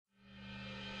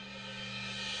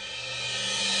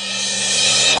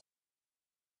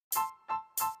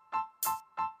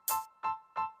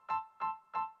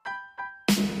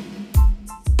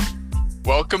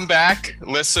Welcome back,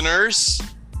 listeners,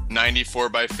 94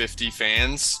 by 50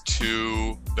 fans,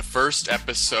 to the first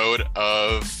episode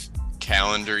of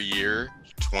calendar year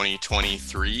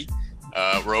 2023.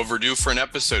 We're overdue for an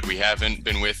episode. We haven't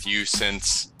been with you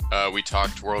since we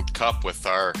talked World Cup with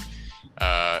our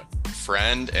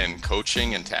friend and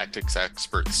coaching and tactics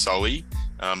expert, Sully.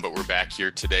 But we're back here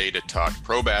today to talk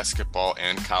pro basketball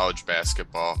and college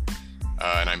basketball.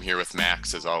 And I'm here with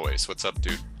Max, as always. What's up,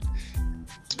 dude?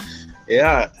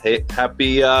 Yeah, hey,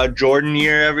 happy Jordan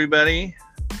year, everybody.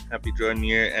 Happy Jordan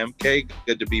year, MK.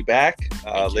 Good to be back.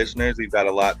 Listeners, we've got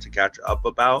a lot to catch up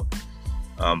about.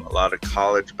 A lot of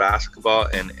college basketball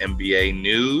and NBA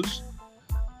news.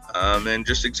 And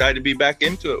just excited to be back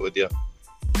into it with you.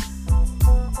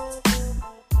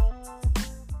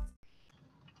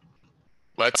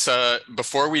 Let's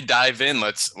before we dive in,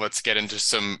 let's get into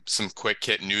some quick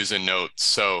hit news and notes.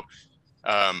 So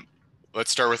let's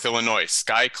start with Illinois.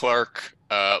 Sky Clark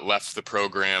left the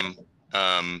program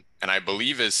and I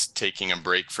believe is taking a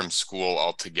break from school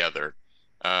altogether.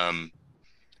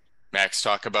 Max,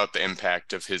 talk about the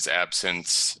impact of his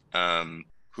absence,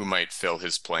 who might fill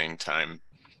his playing time,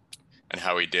 and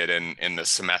how he did in the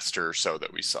semester or so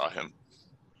that we saw him.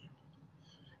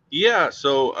 Yeah,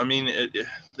 so I mean, a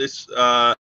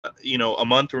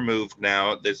month removed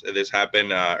now. This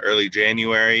happened early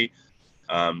January.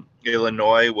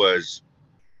 Illinois was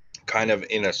kind of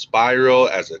in a spiral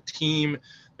as a team.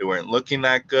 They weren't looking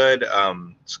that good.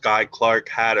 Sky Clark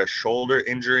had a shoulder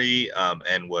injury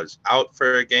and was out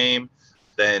for a game.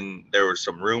 Then there were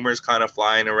some rumors kind of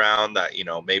flying around that,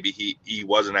 maybe he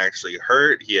wasn't actually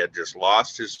hurt. He had just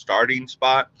lost his starting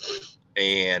spot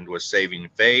and was saving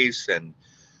face. And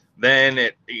then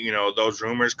those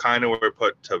rumors kind of were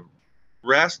put to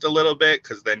rest a little bit,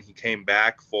 because then he came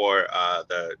back for our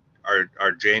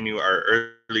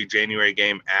early January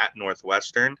game at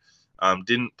Northwestern.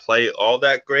 Didn't play all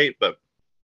that great, but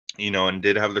and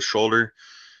did have the shoulder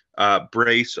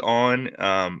brace on,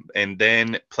 and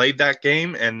then played that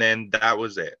game, and then that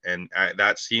was it. And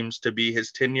that seems to be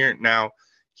his tenure. Now,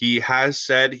 he has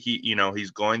said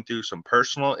he's going through some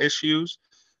personal issues.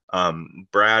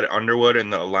 Brad Underwood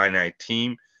and the Illini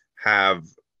team have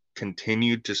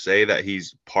continued to say that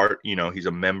he's he's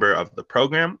a member of the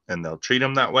program and they'll treat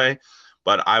him that way.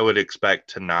 But I would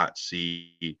expect to not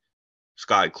see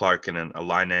Sky Clark in an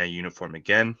Illini uniform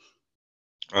again.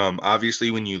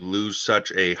 Obviously, when you lose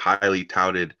such a highly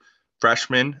touted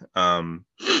freshman, one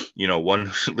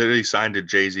literally signed to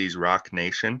Jay-Z's Rock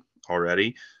Nation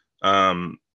already,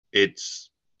 it's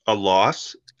a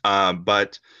loss.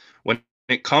 But when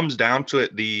it comes down to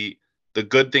it, the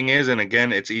good thing is, and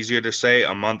again, it's easier to say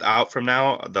a month out from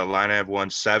now, the Illini have won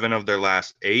 7 of their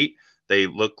last 8. They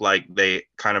look like they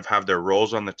kind of have their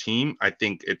roles on the team. I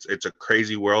think it's a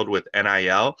crazy world with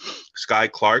NIL. Sky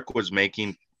Clark was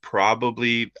making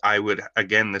probably,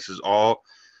 this is all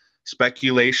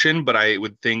speculation, but I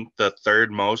would think the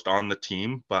third most on the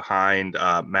team behind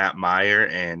Matt Meyer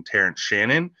and Terrence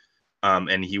Shannon.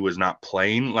 And he was not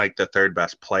playing like the third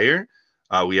best player.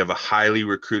 We have a highly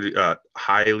recruited,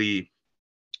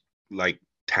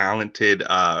 talented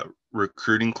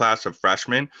recruiting class of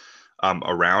freshmen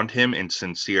around him in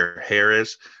Sincere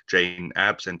Harris, Jaden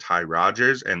Epps, and Ty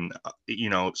Rogers. And,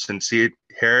 Sincere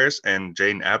Harris and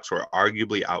Jaden Epps were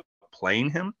arguably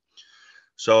outplaying him.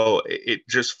 So it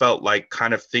just felt like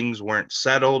kind of things weren't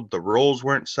settled. The roles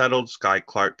weren't settled. Sky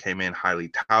Clark came in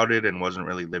highly touted and wasn't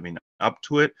really living up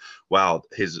to it, while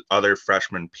his other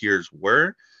freshman peers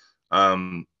were.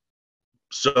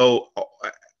 So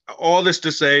all this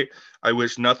to say, I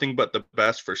wish nothing but the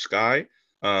best for Sky.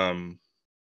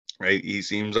 Right? He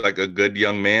seems like a good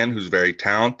young man who's very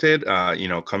talented.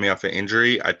 Coming off an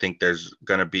injury, I think there's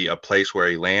going to be a place where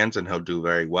he lands and he'll do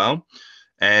very well.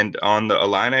 And on the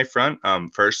Illini front,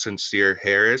 first Sincere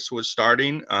Harris was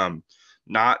starting.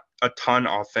 Not a ton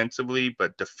offensively,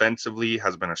 but defensively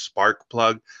has been a spark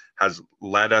plug, has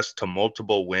led us to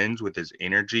multiple wins with his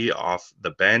energy off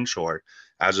the bench or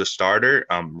as a starter.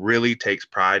 Really takes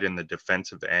pride in the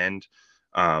defensive end.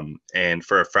 And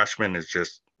for a freshman is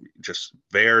just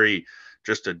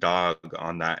a dog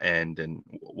on that end, and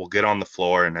will get on the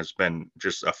floor and has been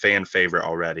just a fan favorite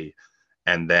already.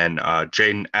 And then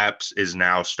Jaden Epps is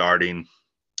now starting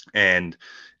and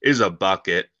is a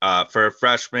bucket. For a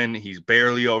freshman, he's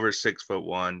barely over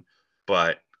 6'1",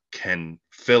 but can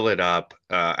fill it up,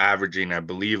 averaging, I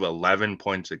believe, 11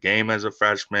 points a game as a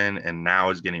freshman, and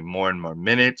now is getting more and more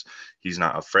minutes. He's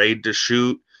not afraid to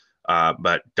shoot,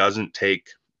 but doesn't take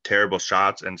terrible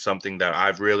shots. And something that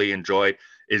I've really enjoyed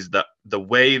is the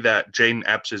way that Jaden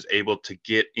Epps is able to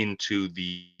get into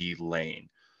the lane.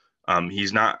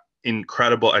 He's not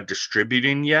incredible at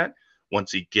distributing yet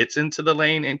once he gets into the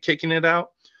lane and kicking it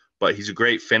out, but he's a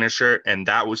great finisher. And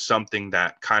that was something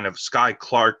that kind of Sky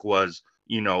Clark was,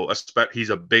 he's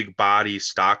a big body,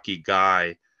 stocky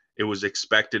guy. It was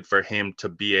expected for him to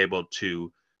be able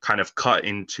to kind of cut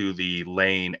into the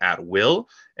lane at will,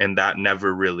 and that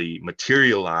never really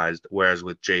materialized. Whereas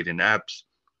with Jaden Epps,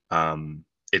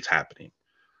 it's happening.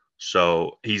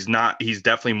 So he's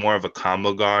definitely more of a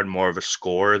combo guard, more of a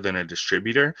scorer than a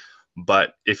distributor.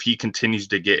 But if he continues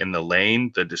to get in the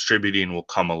lane, the distributing will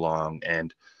come along.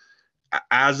 And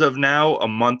as of now, a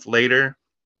month later,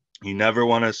 you never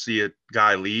want to see a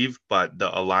guy leave, but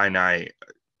the Illini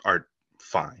are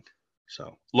fine.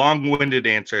 So long-winded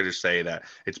answer to say that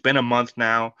it's been a month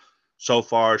now. So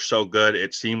far, so good.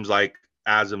 It seems like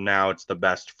as of now, it's the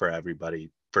best for everybody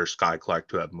for Sky Clark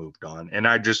to have moved on. And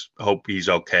I just hope he's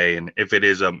okay. And if it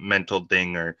is a mental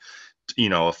thing or,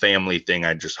 a family thing,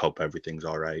 I just hope everything's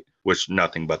all right. Wish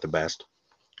nothing but the best.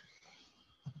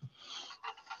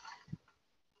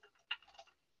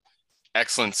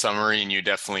 Excellent summary, and you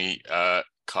definitely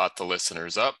caught the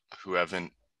listeners up who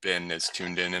haven't been as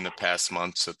tuned in the past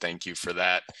month, so thank you for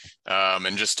that.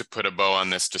 And just to put a bow on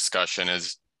this discussion,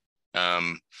 as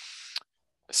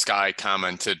Sky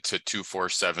commented to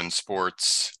 247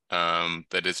 Sports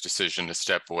that his decision to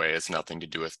step away has nothing to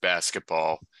do with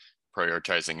basketball,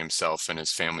 prioritizing himself and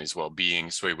his family's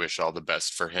well-being, so we wish all the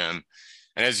best for him.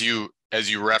 And as you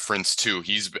referenced too,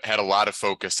 he's had a lot of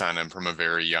focus on him from a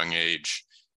very young age.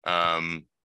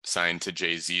 Signed to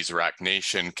Jay-Z's Rock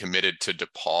Nation, committed to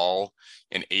DePaul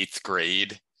in 8th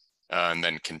grade, and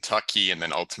then Kentucky, and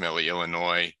then ultimately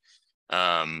Illinois.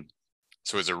 So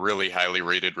was a really highly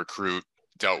rated recruit,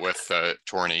 dealt with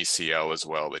torn ACL as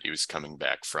well that he was coming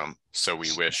back from. So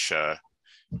we wish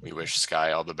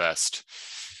Sky all the best.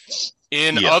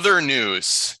 In other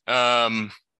news,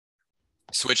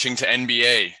 switching to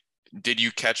NBA, did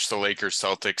you catch the Lakers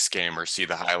Celtics game or see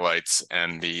the highlights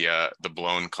and the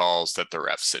blown calls that the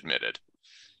refs admitted?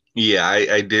 Yeah,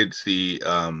 I did see.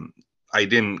 I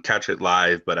didn't catch it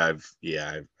live, but I'm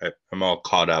all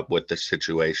caught up with the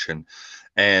situation,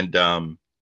 and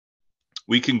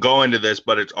we can go into this,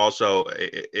 but it's also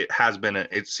it has been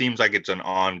it seems like it's an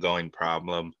ongoing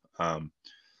problem.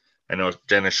 I know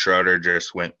Dennis Schroeder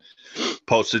just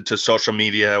posted to social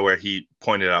media where he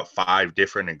pointed out 5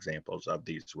 different examples of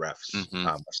these refs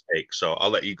mistakes. So I'll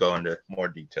let you go into more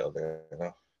detail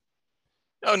there.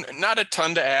 No, not a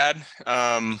ton to add.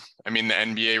 I mean, the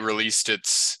NBA released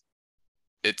its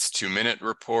 2-minute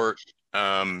report,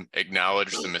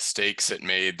 acknowledged the mistakes it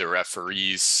made. The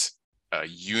referees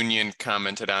union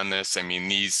commented on this. I mean,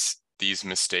 these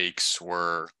mistakes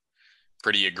were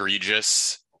pretty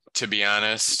egregious, to be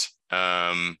honest.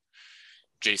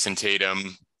 Jason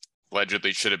Tatum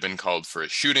allegedly should have been called for a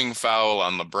shooting foul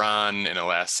on LeBron in a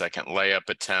last-second layup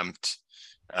attempt.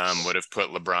 Would have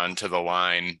put LeBron to the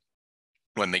line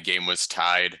when the game was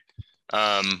tied.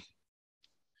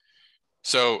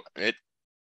 So it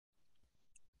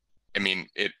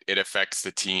affects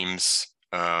the teams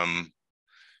in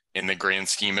the grand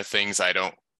scheme of things.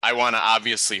 I want to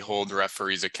obviously hold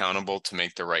referees accountable to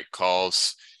make the right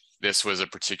calls. This was a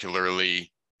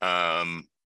particularly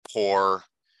poor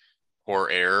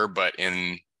error, but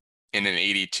in an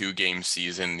 82 game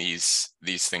season, these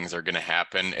things are going to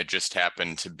happen. It just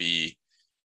happened to be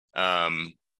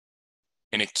in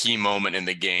a key moment in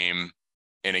the game,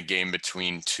 in a game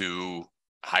between 2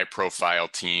 high profile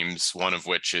teams, one of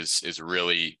which is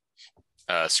really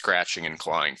scratching and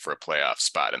clawing for a playoff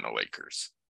spot in the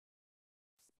Lakers.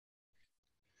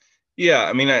 Yeah,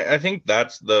 I mean, I think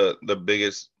that's the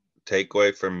biggest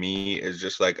takeaway for me is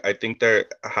just like, I think there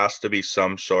has to be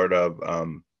some sort of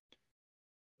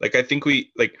I think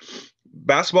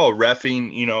basketball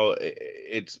reffing,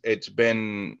 it's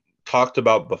been talked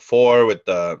about before with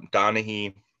the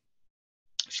Donaghy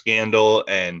scandal,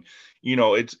 and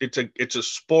it's a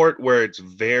sport where it's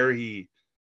very,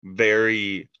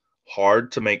 very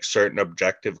hard to make certain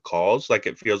objective calls. Like,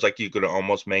 it feels like you could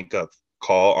almost make a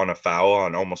call on a foul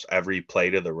on almost every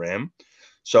play to the rim.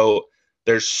 So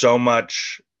there's so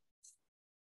much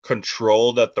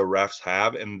control that the refs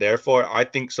have, and therefore I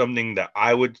think something that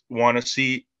I would want to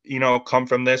see, come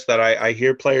from this, that I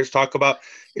hear players talk about,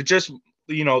 it just,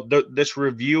 this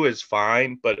review is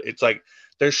fine, but it's like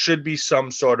there should be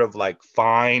some sort of like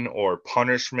fine or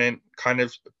punishment kind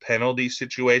of penalty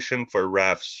situation for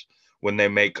refs when they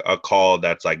make a call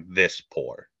that's like this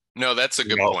poor. No, that's a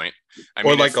good point. I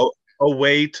mean, or like a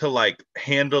way to like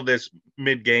handle this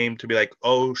mid game to be like,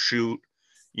 oh shoot,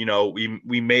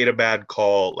 we made a bad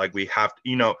call. Like we have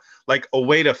to, like a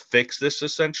way to fix this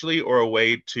essentially, or a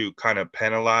way to kind of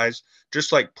penalize,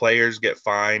 just like players get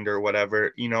fined or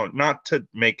whatever, not to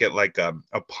make it like a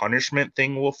punishment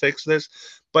thing will fix this,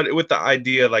 but with the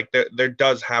idea like there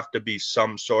does have to be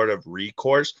some sort of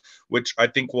recourse, which I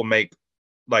think will make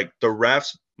like the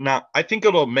refs not, I think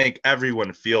it'll make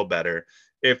everyone feel better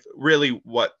if really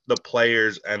what the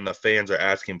players and the fans are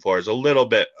asking for is a little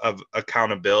bit of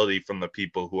accountability from the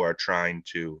people who are trying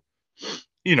to,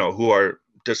 who are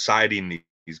deciding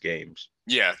these games.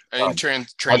 Yeah, and I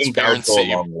think that would go a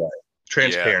transparency. long way. Yeah,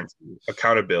 Transparency,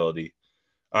 accountability.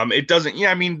 It doesn't.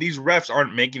 Yeah, I mean, these refs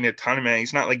aren't making a ton of money.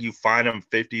 It's not like you fine them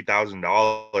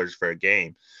 $50,000 for a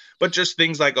game, but just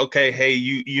things like, okay, hey,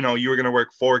 you were going to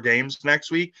work 4 games next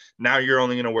week. Now you're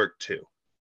only going to work 2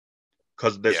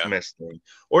 because of this missed thing,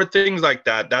 or things like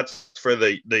that. That's for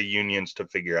the unions to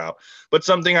figure out. But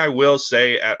something I will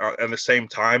say at the same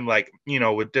time, like,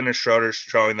 with Dennis Schroeder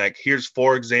showing like, here's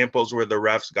 4 examples where the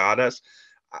refs got us.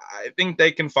 I think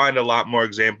they can find a lot more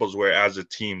examples where as a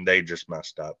team they just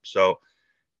messed up. So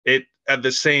it, at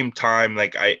the same time,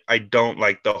 like I don't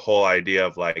like the whole idea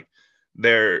of like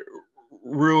they're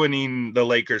ruining the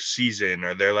Lakers season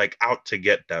or they're like out to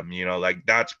get them, like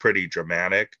that's pretty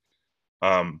dramatic.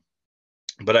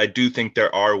 But I do think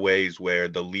there are ways where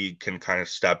the league can kind of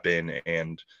step in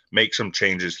and make some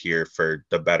changes here for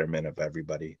the betterment of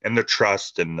everybody and the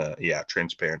trust and the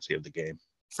transparency of the game.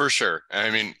 For sure. I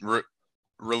mean,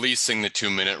 releasing the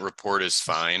 2-minute report is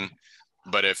fine,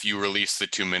 but if you release the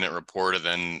 2-minute report and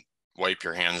then wipe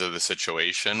your hands of the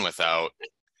situation without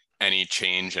any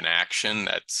change in action,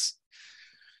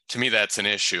 to me, that's an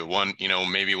issue.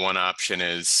 Maybe one option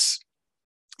is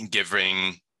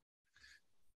giving,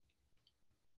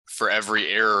 for every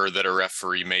error that a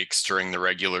referee makes during the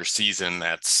regular season,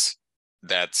 that's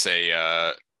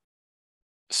a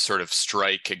sort of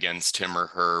strike against him or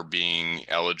her being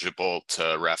eligible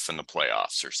to ref in the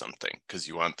playoffs or something, because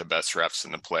you want the best refs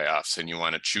in the playoffs and you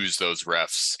want to choose those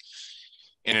refs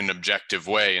in an objective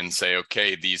way and say,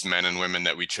 okay, these men and women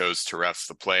that we chose to ref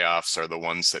the playoffs are the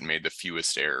ones that made the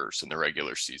fewest errors in the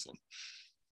regular season.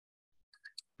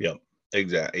 Yep,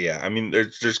 exactly. Yeah, I mean,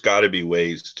 there's just got to be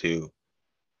ways to.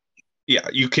 Yeah,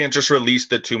 you can't just release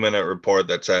the 2-minute report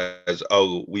that says,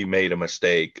 "Oh, we made a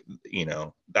mistake,"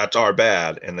 that's our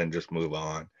bad, and then just move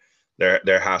on.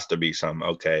 There has to be some,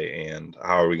 okay, and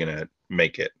how are we going to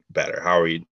make it better? How are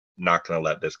we not going to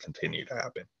let this continue to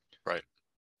happen? Right.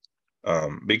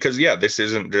 Because this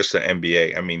isn't just an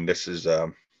NBA. I mean, this is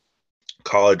a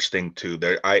college thing too.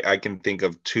 I can think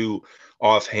of 2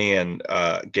 offhand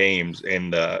games in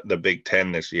the Big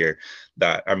Ten this year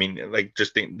that, I mean, like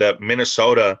just think the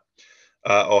Minnesota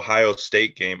Ohio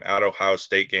State game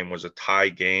was a tie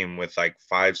game with like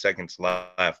 5 seconds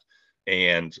left,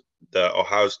 and the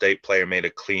Ohio State player made a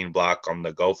clean block on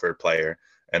the Gopher player,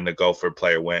 and the Gopher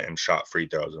player went and shot free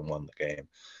throws and won the game.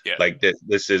 Yeah. Like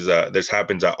this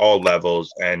happens at all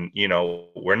levels, and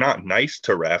we're not nice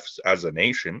to refs as a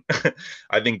nation.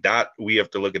 I think that we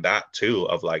have to look at that too,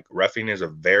 of like reffing is a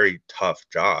very tough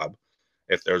job.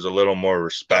 If there's a little more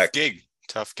respect,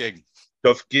 tough gig,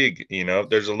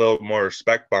 there's a little more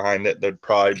respect behind it, there'd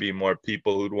probably be more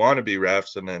people who'd want to be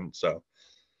refs. And then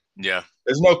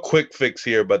there's no quick fix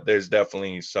here, but there's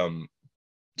definitely some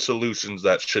solutions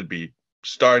that should be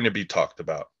starting to be talked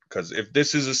about, because if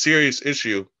this is a serious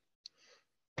issue,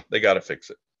 they got to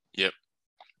fix it. Yep.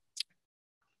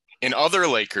 In other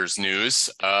Lakers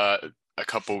news, a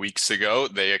couple weeks ago,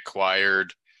 they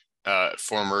acquired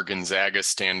former Gonzaga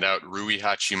standout Rui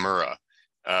Hachimura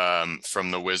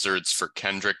from the Wizards for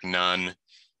Kendrick Nunn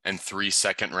and 3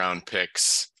 second-round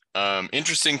picks.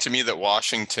 Interesting to me that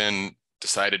Washington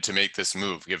decided to make this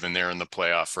move, given they're in the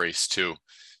playoff race too.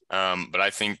 But I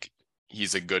think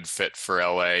he's a good fit for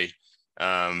LA,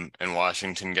 and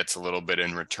Washington gets a little bit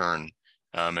in return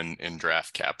in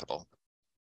draft capital.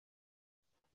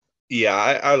 Yeah,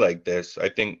 I like this. I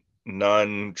think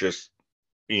Nunn just,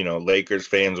 Lakers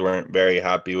fans weren't very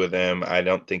happy with him. I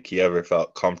don't think he ever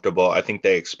felt comfortable. I think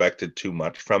they expected too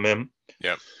much from him.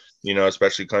 Yep.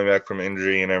 Especially coming back from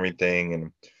injury and everything.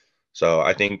 And so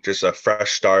I think just a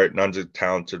fresh start. Nunn's a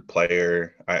talented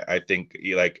player. I think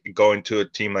like going to a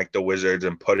team like the Wizards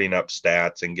and putting up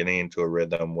stats and getting into a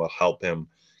rhythm will help him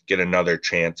get another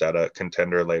chance at a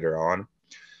contender later on.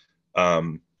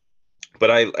 But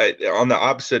I on the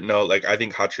opposite note, like I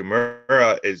think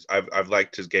Hachimura is, I've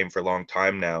liked his game for a long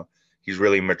time now. He's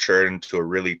really matured into a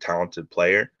really talented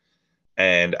player,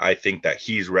 and I think that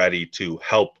he's ready to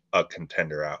help a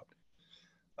contender out.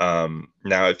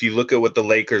 Now, if you look at what the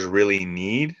Lakers really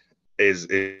need, is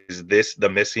this the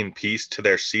missing piece to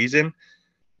their season?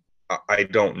 I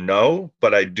don't know,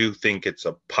 but I do think it's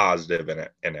a positive and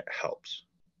it helps.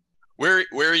 Where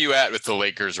are you at with the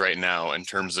Lakers right now in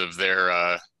terms of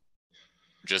their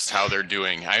just how they're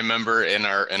doing? I remember in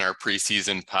our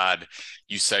preseason pod,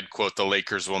 you said, quote, the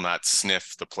Lakers will not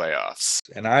sniff the playoffs.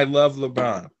 And I love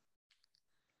LeBron.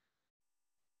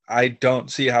 I don't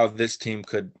see how this team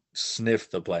could sniff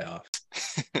the playoffs.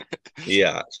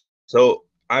 Yeah. So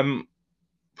I'm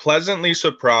pleasantly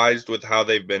surprised with how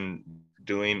they've been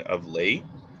doing of late.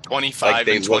 25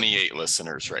 and 28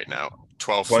 listeners right now.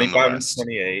 12th in the 25 and West.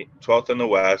 28, 12th in the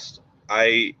West.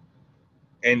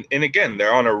 And again,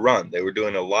 they're on a run. They were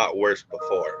doing a lot worse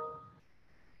before.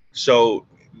 So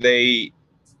they,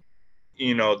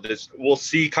 we'll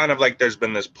see kind of like there's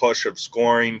been this push of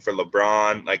scoring for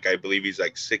LeBron. Like I believe he's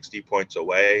like 60 points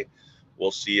away.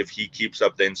 We'll see if he keeps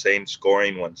up the insane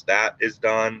scoring once that is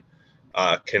done.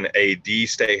 Can AD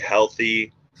stay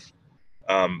healthy?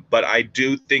 But I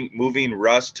do think moving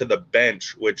Russ to the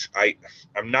bench, which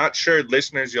I'm not sure,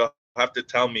 listeners, you'll have to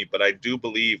tell me, but I do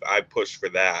believe I pushed for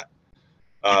that.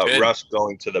 Russ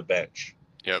going to the bench.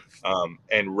 Yep.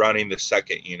 And running the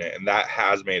second unit, and that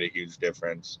has made a huge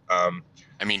difference.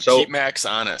 Keep Max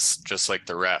honest, just like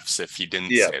the refs, if he didn't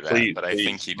say that, please, but I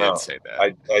think he did say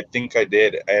that. I think I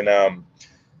did, and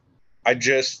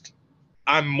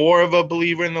I'm more of a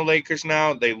believer in the Lakers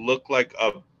now. They look like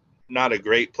not a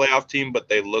great playoff team, but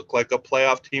they look like a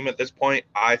playoff team at this point.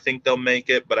 I think they'll make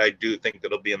it, but I do think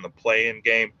it'll be in the play-in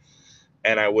game,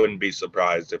 and I wouldn't be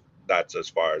surprised if that's as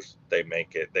far as they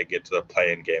make it. They get to the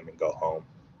play-in game and go home.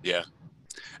 Yeah.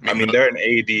 They're an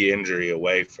AD injury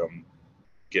away from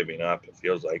giving up, it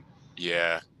feels like.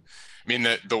 Yeah.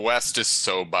 The West is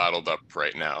so bottled up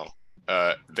right now.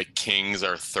 The Kings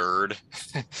are third.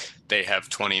 They have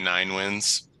 29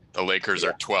 wins. The Lakers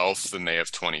are 12th, and they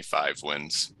have 25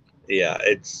 wins. Yeah,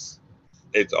 it's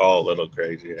all a little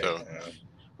crazy right now.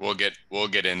 We'll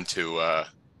get into our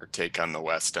take on the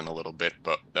West in a little bit,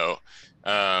 but though.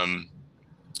 And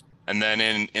then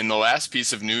in the last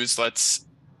piece of news, let's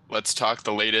talk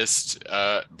the latest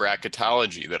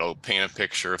bracketology that'll paint a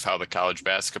picture of how the college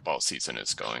basketball season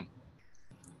is going.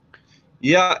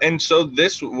 Yeah, and so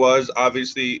this was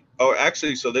obviously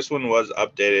so this one was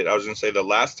updated. I was going to say the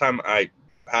last time I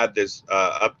had this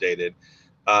updated,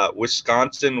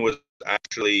 Wisconsin was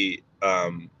actually,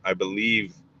 I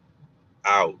believe,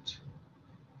 out.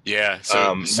 Yeah.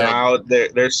 So now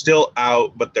they're still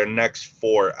out, but their next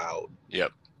 4 out.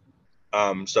 Yep.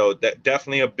 So that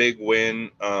definitely a big win.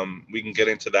 We can get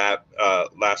into that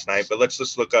last night, but let's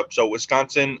just look up. So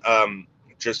Wisconsin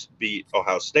just beat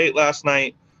Ohio State last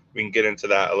night. We can get into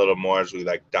that a little more as we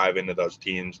dive into those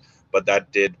teams, but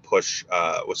that did push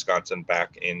Wisconsin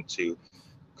back into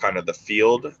kind of the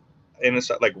field in a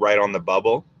right on the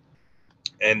bubble.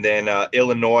 And then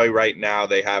Illinois right now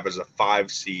they have as a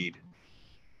 5 seed.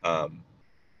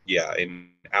 In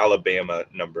Alabama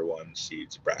number 1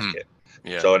 seeds bracket.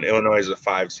 Yeah. So in Illinois is a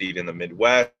 5 seed in the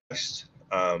Midwest.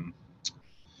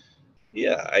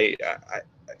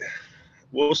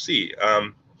 We'll see.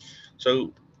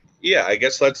 I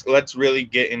guess let's really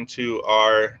get into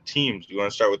our teams. You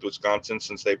want to start with Wisconsin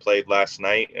since they played last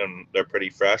night and they're pretty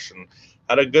fresh and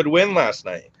had a good win last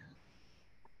night.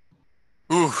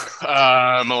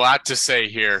 A lot to say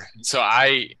here. So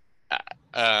I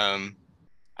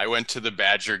went to the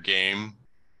Badger game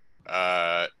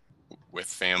with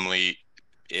family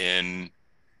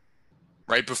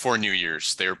right before New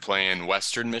Year's. They were playing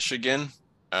Western Michigan.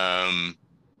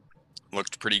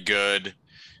 Looked pretty good.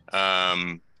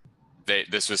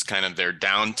 This was kind of their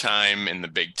downtime in the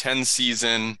Big Ten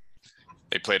season.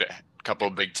 They played a couple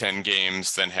of Big Ten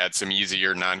games, then had some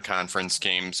easier non-conference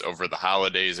games over the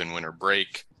holidays and winter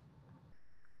break.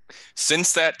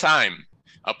 Since that time,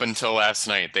 up until last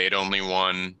night, they had only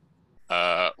won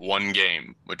 1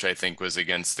 game, which I think was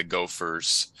against the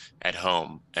Gophers at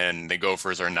home, and the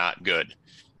Gophers are not good,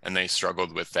 and they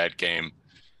struggled with that game.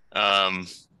 To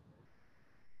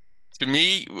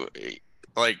me,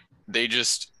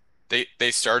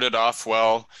 they started off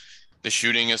well. The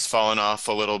shooting has fallen off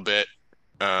a little bit.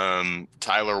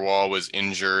 Tyler Wall was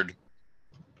injured.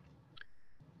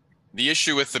 The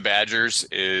issue with the Badgers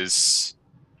is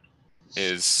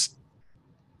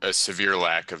a severe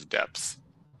lack of depth.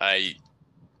 I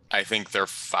think their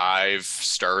 5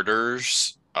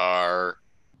 starters are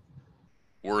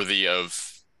worthy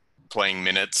of playing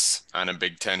minutes on a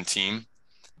Big Ten team.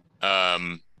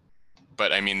 But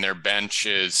their bench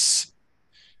is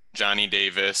Jordan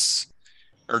Davis,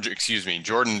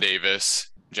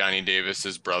 Johnny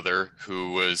Davis's brother,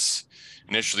 who was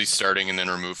initially starting and then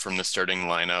removed from the starting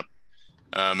lineup,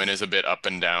 and is a bit up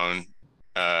and down.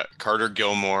 Carter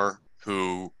Gilmore,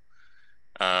 who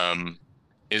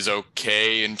is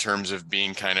okay in terms of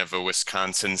being kind of a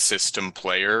Wisconsin system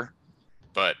player,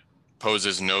 but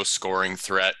poses no scoring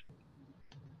threat,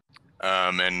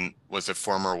 and was a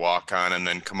former walk-on. And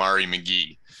then Kamari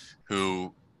McGee,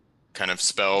 who kind of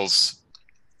spells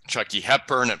Chucky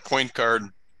Hepburn at point guard,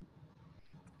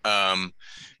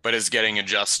 but is getting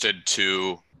adjusted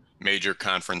to major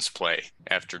conference play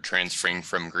after transferring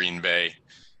from Green Bay.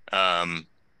 And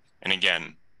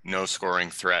again, no scoring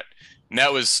threat. And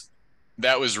that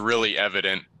was really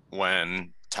evident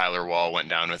when Tyler Wall went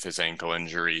down with his ankle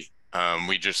injury.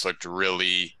 We just looked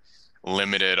really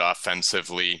limited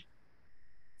offensively.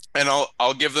 And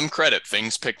I'll give them credit.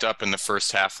 Things picked up in the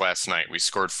first half last night. We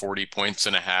scored 40 points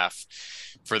and a half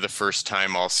for the first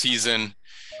time all season.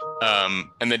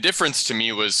 And the difference to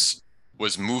me was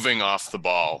moving off the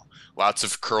ball. Lots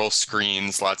of curl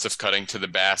screens, lots of cutting to the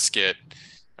basket,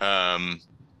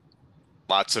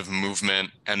 lots of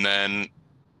movement. And then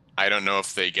I don't know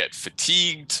if they get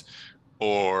fatigued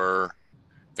or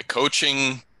the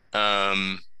coaching.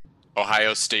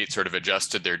 Ohio State sort of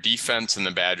adjusted their defense and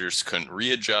the Badgers couldn't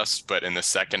readjust. But in the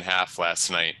second half last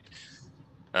night,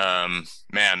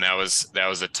 man, that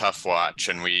was a tough watch.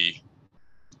 And we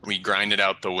grinded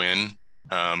out the win,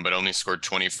 but only scored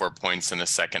 24 points in the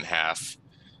second half.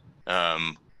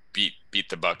 Beat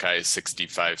the Buckeyes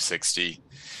 65-60.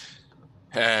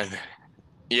 And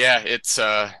yeah, it's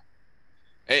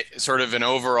sort of an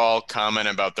overall comment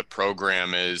about the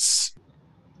program is,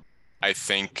 I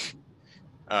think,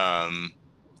 I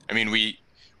mean, we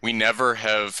never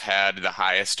have had the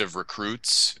highest of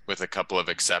recruits, with a couple of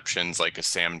exceptions like a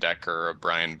Sam Decker or a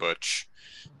Brian Butch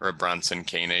or a Bronson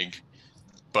Koenig.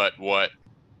 But what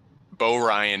Bo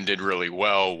Ryan did really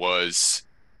well was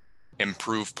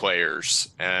improve players.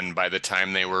 And by the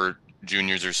time they were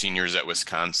juniors or seniors at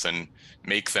Wisconsin,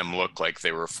 make them look like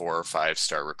they were 4 or 5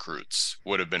 star recruits,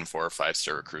 would have been 4 or 5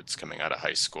 star recruits coming out of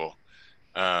high school.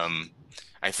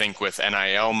 I think with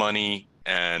NIL money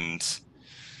and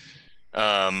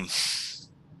the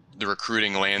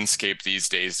recruiting landscape these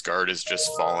days, guard has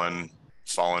just fallen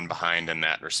behind in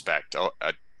that respect.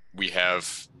 We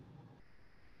have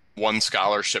one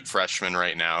scholarship freshman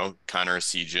right now, Connor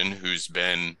Sejan, who's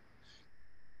been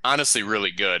honestly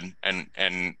really good and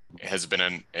has been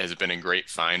a great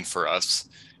find for us.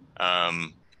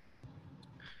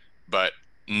 But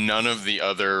none of the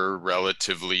other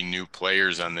relatively new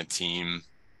players on the team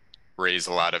raise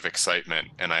a lot of excitement,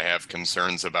 and I have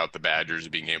concerns about the Badgers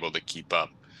being able to keep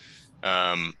up.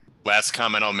 Last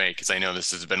comment I'll make, because I know this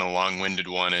has been a long-winded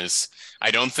one, is I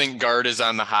don't think guard is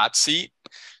on the hot seat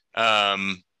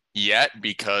yet,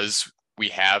 because we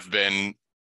have been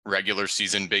regular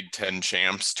season Big Ten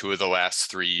champs 2 of the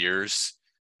last 3 years.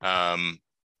 And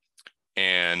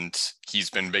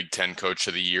he's been Big Ten Coach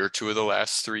of the Year 2 of the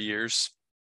last 3 years.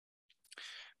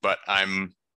 But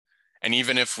and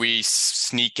even if we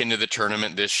sneak into the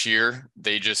tournament this year,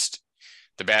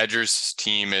 the Badgers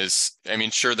team is, I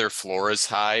mean, sure, their floor is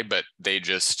high, but they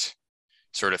just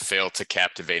sort of failed to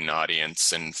captivate an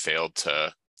audience and failed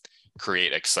to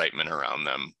create excitement around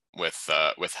them with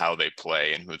how they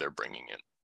play and who they're bringing in.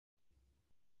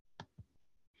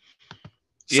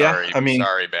 Sorry, yeah, I mean,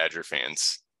 sorry, Badger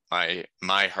fans. My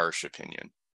harsh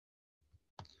opinion.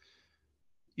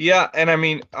 Yeah, and I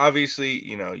mean, obviously,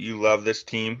 you love this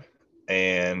team,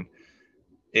 and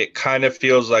it kind of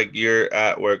feels like you're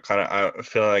at where kind of I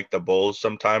feel like the Bulls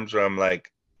sometimes, where I'm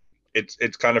like,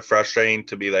 it's kind of frustrating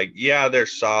to be like, yeah, they're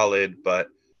solid, but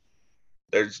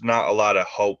there's not a lot of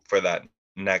hope for that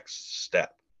next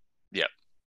step. Yep.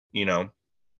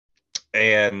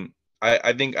 And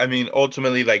I think, I mean,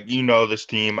 ultimately, like, this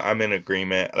team, I'm in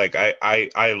agreement. Like,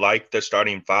 I like the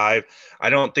starting 5. I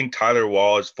don't think Tyler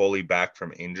Wall is fully back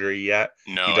from injury yet.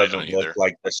 No, he doesn't look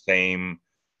like the same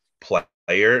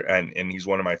player, and he's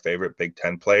one of my favorite Big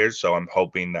Ten players. So I'm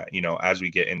hoping that, as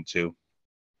we get into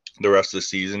the rest of the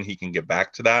season, he can get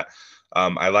back to that.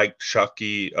 I like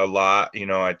Chucky a lot.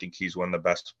 I think he's one of the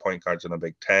best point guards in the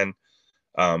Big Ten.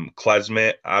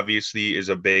 Klesmit obviously is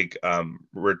a big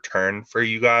return for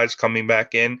you guys coming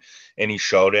back in, and he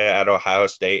showed it at Ohio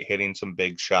State, hitting some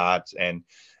big shots. And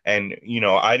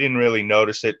I didn't really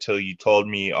notice it till you told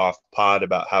me off pod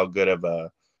about how good of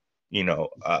a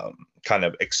kind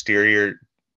of exterior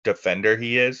defender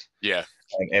he is. Yeah.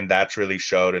 And that's really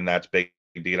showed, and that's big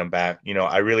to get him back.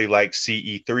 I really like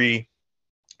CE3.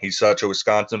 He's such a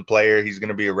Wisconsin player. He's going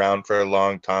to be around for a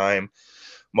long time.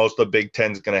 Most of the Big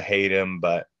Ten's going to hate him,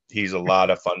 but he's a lot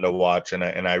of fun to watch. And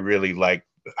I really like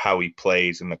how he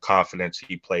plays and the confidence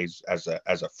he plays as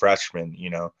a freshman.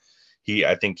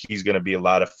 I think he's going to be a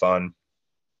lot of fun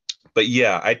But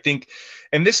yeah, I think,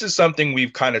 and this is something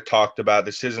we've kind of talked about.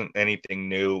 This isn't anything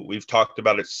new. We've talked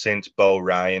about it since Bo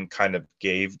Ryan kind of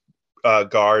gave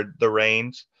guard the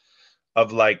reins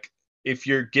of like, if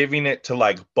you're giving it to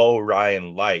like Bo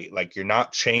Ryan light, like you're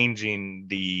not changing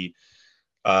the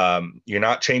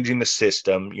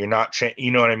system. You're not,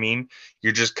 you know what I mean?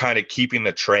 You're just kind of keeping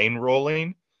the train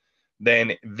rolling.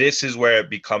 Then this is where it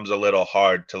becomes a little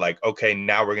hard to like, okay,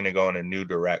 now we're going to go in a new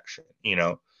direction, you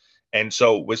know? And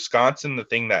so Wisconsin, the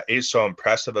thing that is so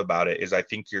impressive about it is I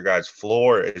think your guys'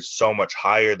 floor is so much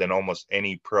higher than almost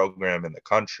any program in the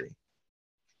country,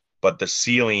 but the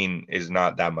ceiling is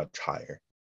not that much higher.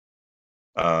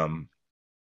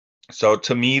 So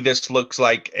to me, this looks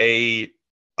like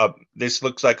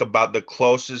about the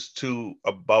closest to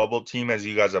a bubble team as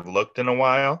you guys have looked in a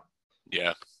while.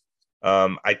 Yeah.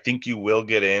 I think you will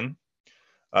get in.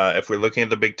 If we're looking at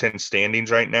the Big Ten standings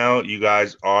right now, you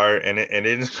guys are, and it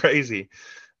is crazy.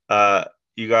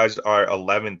 You guys are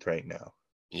 11th right now.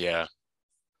 Yeah.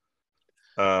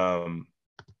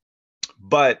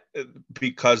 But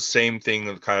because same thing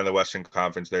with kind of the Western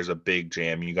Conference, there's a big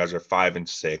jam. You guys are 5 and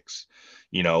 6.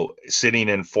 You know, sitting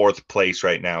in 4th place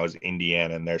right now is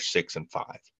Indiana, and they're 6 and 5.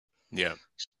 Yeah.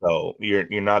 So you're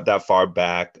not that far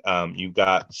back. You've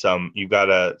got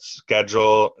a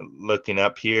schedule looking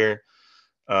up here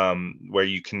where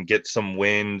you can get some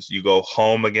wins. You go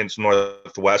home against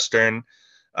Northwestern,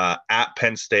 at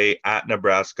Penn State, at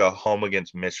Nebraska, home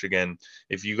against Michigan.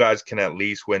 If you guys can at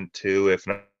least win 2, if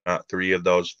not 3 of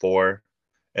those 4,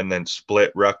 and then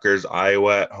split Rutgers,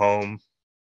 Iowa at home,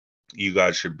 you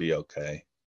guys should be okay.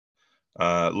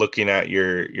 Looking at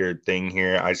your thing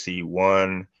here, I see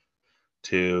 1,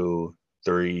 2,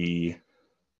 3,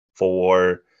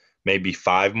 4, maybe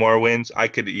 5 more wins. I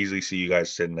could easily see you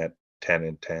guys sitting at 10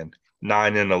 and 10,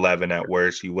 9 and 11 at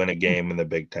worst. You win a game in the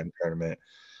Big Ten tournament.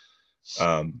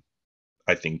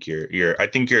 I think you're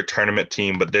a tournament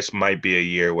team, but this might be a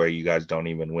year where you guys don't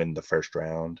even win the first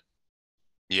round.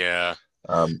 Yeah.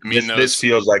 I mean, this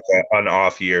feels like an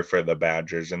off year for the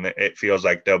Badgers, and it feels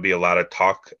like there'll be a lot of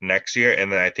talk next year.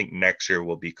 And then I think next year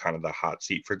will be kind of the hot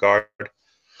seat for guard,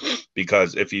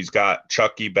 because if he's got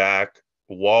Chucky back,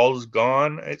 Wall's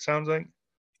gone, it sounds like.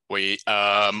 Wait,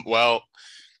 well,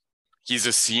 he's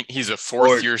a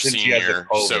fourth-year senior,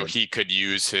 so he could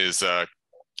use his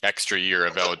extra year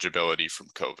of eligibility from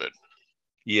COVID.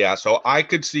 Yeah, so I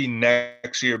could see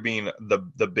next year being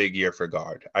the big year for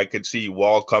guard. I could see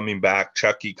Wall coming back,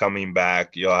 Chucky coming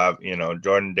back. You'll have,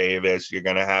 Jordan Davis. You're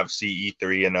going to have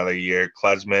CE3 another year.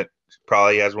 Klesmit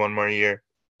probably has one more year.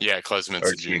 Yeah,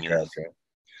 Klesmit's a junior.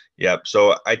 Yep.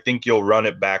 So I think you'll run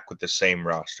it back with the same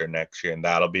roster next year, and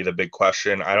that'll be the big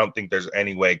question. I don't think there's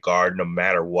any way guard, no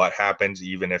matter what happens,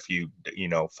 even if you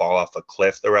fall off a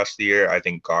cliff the rest of the year, I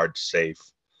think guard's safe.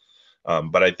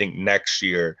 But I think next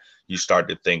year you start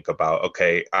to think about,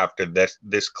 okay, after this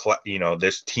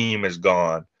team is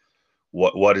gone,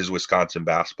 what does Wisconsin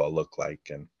basketball look like?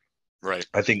 And right,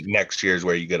 I think next year is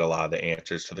where you get a lot of the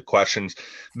answers to the questions.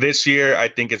 This year, I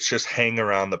think it's just hang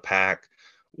around the pack,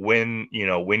 win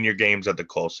your games at the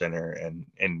Kohl Center, and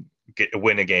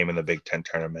win a game in the Big Ten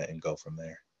tournament and go from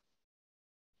there.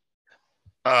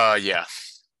 Yeah.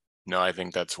 No, I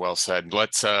think that's well said.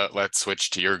 Let's switch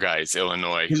to your guys,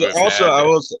 Illinois.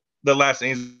 The last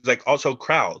thing is like also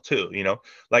Crowell too,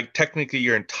 like technically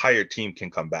your entire team can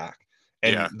come back.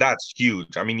 And that's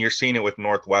huge. I mean, you're seeing it with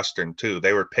Northwestern too.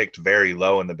 They were picked very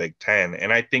low in the Big Ten.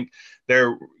 And I think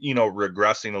they're,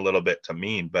 regressing a little bit to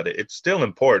mean, but it's still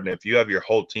important if you have your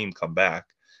whole team come back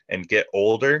and get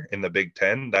older in the Big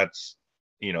Ten. That's,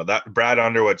 that Brad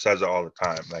Underwood says it all the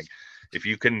time. Like, if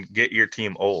you can get your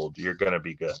team old, you're going to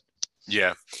be good.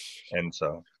 Yeah. And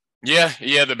so. Yeah.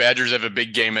 The Badgers have a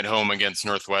big game at home against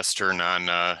Northwestern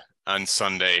on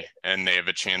Sunday, and they have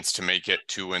a chance to make it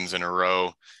 2 wins in a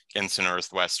row against a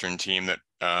Northwestern team that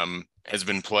has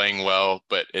been playing well,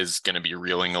 but is going to be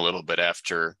reeling a little bit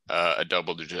after a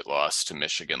double-digit loss to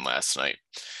Michigan last night.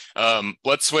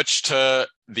 Let's switch to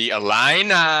the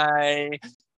Illini,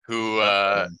 who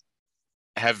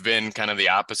have been kind of the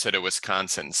opposite of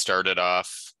Wisconsin. Started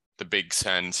off the Big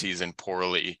Ten season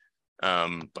poorly,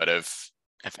 but have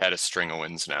had a string of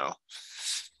wins now.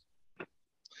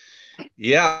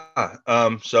 Yeah.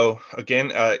 So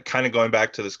again, kind of going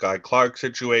back to the Sky Clark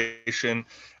situation,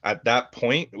 at that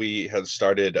point we had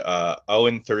started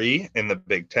 0-3 in the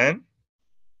Big Ten.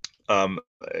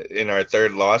 In our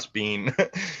third loss being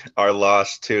our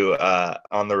loss to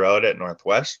on the road at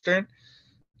Northwestern.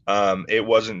 It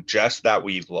wasn't just that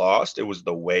we lost, it was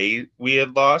the way we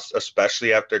had lost,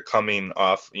 especially after coming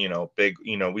off, big,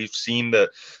 we've seen the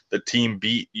team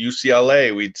beat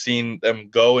UCLA. We'd seen them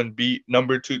go and beat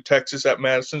number 2 Texas at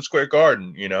Madison Square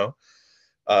Garden.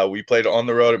 We played on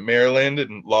the road at Maryland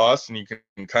and lost, and you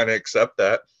can kind of accept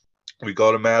that. We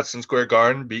go to Madison Square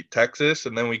Garden, beat Texas,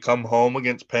 and then we come home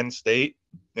against Penn State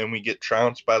and we get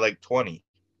trounced by like 20.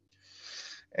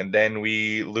 And then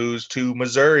we lose to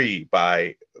Missouri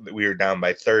we were down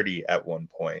by 30 at one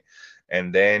point.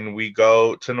 And then we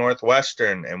go to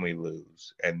Northwestern and we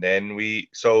lose. And then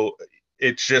so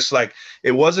it's just like,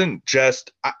 it wasn't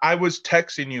just, I was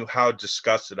texting you how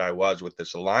disgusted I was with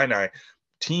this Illini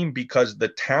team because the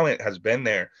talent has been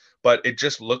there, but it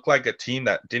just looked like a team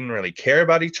that didn't really care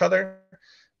about each other.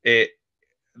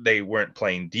 They weren't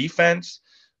playing defense.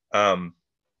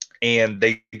 And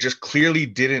they just clearly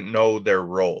didn't know their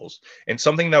roles. And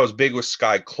something that was big with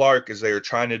Sky Clark is they were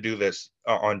trying to do this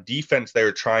on defense. They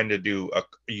were trying to do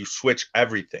you switch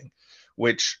everything,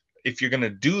 which if you're going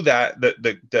to do that,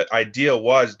 the idea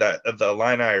was that the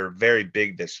Illini are very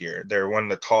big this year. They're one of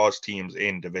the tallest teams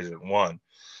in Division One.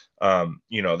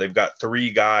 They've got 3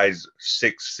 guys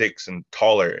 6'6" and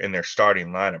taller in their starting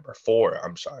lineup, or 4.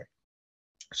 I'm sorry.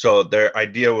 So their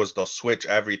idea was they'll switch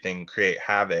everything, create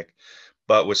havoc.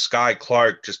 But with Sky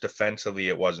Clark, just defensively,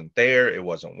 it wasn't there. It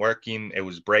wasn't working. It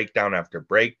was breakdown after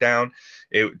breakdown.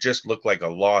 It just looked like a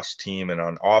lost team. And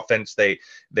on offense, they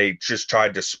just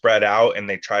tried to spread out, and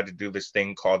they tried to do this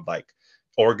thing called like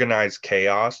organized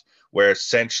chaos, where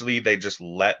essentially they just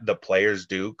let the players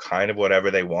do kind of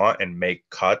whatever they want and make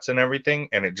cuts and everything.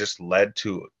 And it just led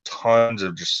to tons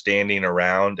of just standing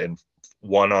around and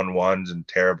one-on-ones and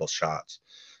terrible shots.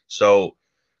 So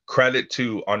credit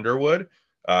to Underwood.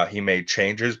 He made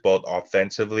changes both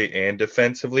offensively and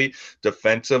defensively.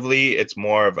 Defensively, it's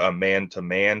more of a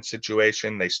man-to-man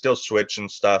situation. They still switch and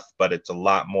stuff, but it's a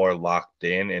lot more locked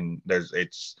in. And the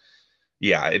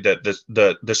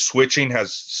switching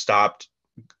has stopped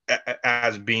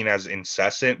as being as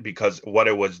incessant, because what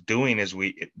it was doing is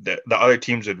the other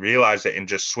teams would realize it and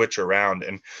just switch around.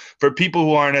 And for people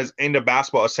who aren't as into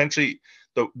basketball, essentially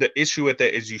the issue with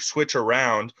it is you switch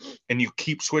around and you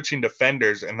keep switching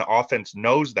defenders, and the offense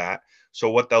knows that. So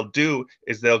what they'll do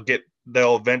is they'll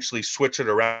eventually switch it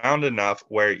around enough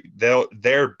where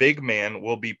their big man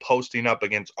will be posting up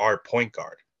against our point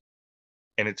guard,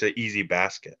 and it's an easy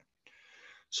basket.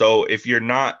 So if you're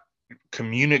not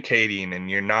communicating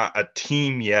and you're not a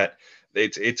team yet,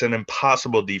 it's an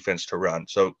impossible defense to run.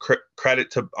 So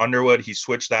credit to Underwood. He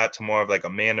switched that to more of like a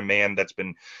man-to-man that's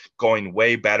been going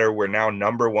way better. We're now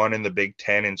number 1 in the Big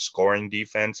Ten in scoring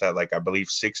defense at I believe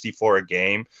 64 a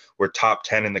game. We're top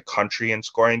 10 in the country in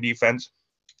scoring defense.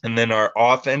 And then our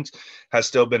offense has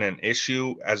still been an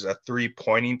issue. As a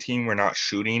 3-pointing team, we're not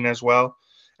shooting as well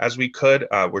as we could.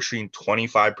 We're shooting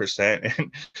 25%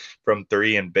 from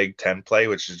 3 in Big Ten play,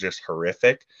 which is just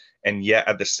horrific. And yet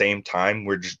at the same time,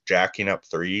 we're just jacking up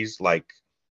threes like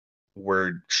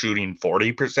we're shooting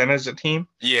 40% as a team.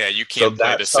 Yeah, you can't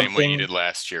play the same way you did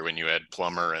last year when you had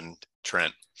Plummer and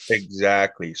Trent.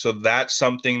 Exactly. So that's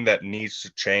something that needs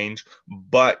to change.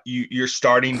 But you're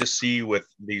starting to see with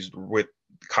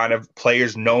kind of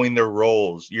players knowing their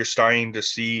roles. You're starting to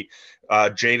see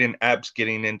Jaden Epps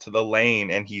getting into the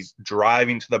lane and he's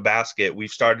driving to the basket.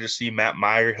 We've started to see Matt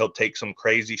Meyer. He'll take some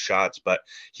crazy shots, but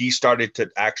he started to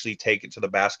actually take it to the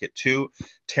basket too.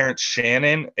 Terrence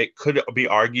Shannon, it could be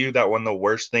argued that one of the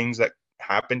worst things that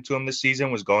happened to him this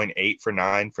season was going 8 for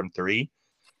 9 from 3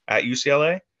 at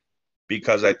UCLA,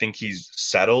 because I think he's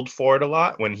settled for it a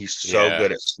lot when he's so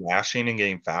good at slashing and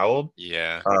getting fouled.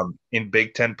 Yeah. In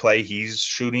Big Ten play, he's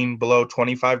shooting below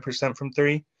 25% from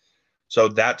 3. So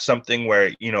that's something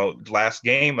where, last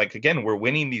game, again, we're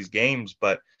winning these games,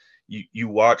 but you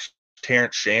watch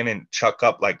Terrence Shannon chuck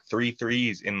up 3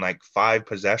 threes in 5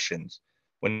 possessions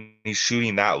when he's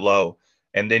shooting that low.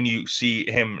 And then you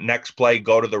see him next play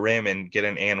go to the rim and get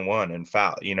an and one and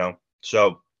foul,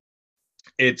 So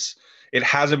it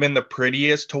hasn't been the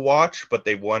prettiest to watch, but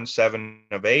they've won 7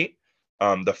 of 8.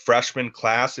 The freshman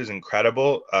class is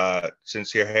incredible.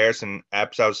 Sincere Harris and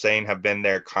Epps, I was saying, have been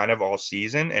there kind of all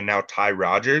season. And now Ty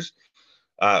Rodgers,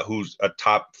 who's a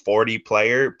top 40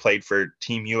 player, played for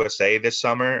Team USA this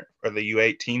summer, or the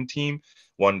U18 team,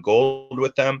 won gold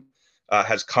with them,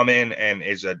 has come in and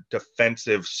is a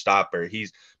defensive stopper.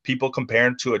 People compare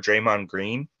him to a Draymond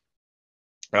Green.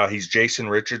 He's Jason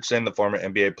Richardson, the former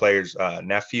NBA player's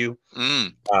nephew.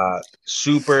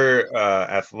 Super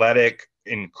athletic,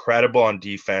 incredible on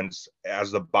defense,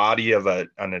 as the body of an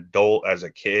adult as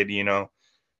a kid,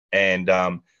 and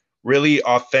really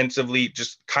offensively,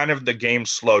 just kind of the game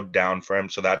slowed down for him.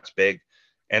 So that's big.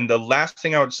 And the last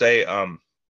thing I would say,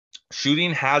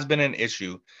 shooting has been an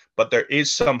issue, but there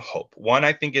is some hope. One,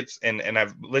 I think it's, and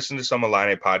I've listened to some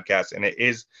Illini podcasts, and it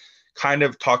is kind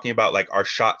of talking about like our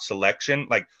shot selection.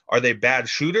 Like, are they bad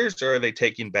shooters or are they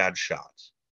taking bad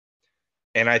shots?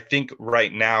 And I think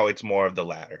right now it's more of the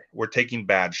latter. We're taking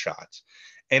bad shots.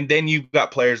 And then you've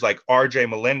got players like RJ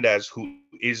Melendez, who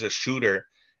is a shooter,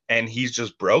 and he's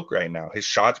just broke right now. His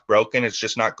shot's broken. It's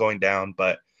just not going down.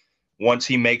 But once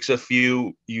he makes a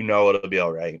few, it'll be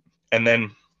all right. And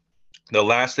then the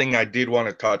last thing I did want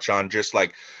to touch on, just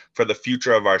like for the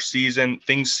future of our season,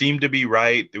 things seem to be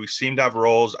right. We seem to have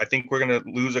roles. I think we're going to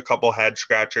lose a couple head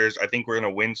scratchers. I think we're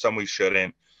going to win some we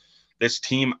shouldn't. This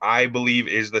team, I believe,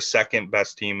 is the second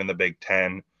best team in the Big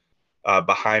Ten,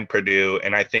 behind Purdue.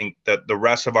 And I think that the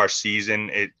rest of our season,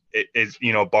 it is,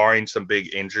 barring some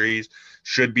big injuries,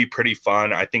 should be pretty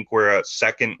fun. I think we're a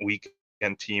second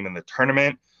weekend team in the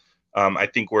tournament. I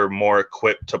think we're more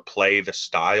equipped to play the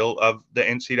style of the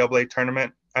NCAA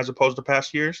tournament as opposed to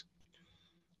past years.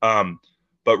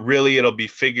 But really, it'll be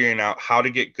figuring out how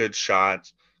to get good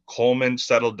shots. Coleman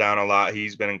settled down a lot.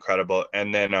 He's been incredible.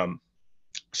 And then,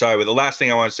 but the last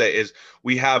thing I want to say is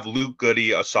we have Luke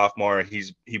Goody, a sophomore.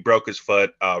 He broke his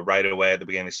foot right away at the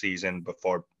beginning of the season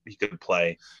before he could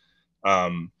play.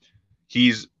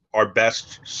 He's our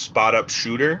best spot-up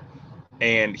shooter,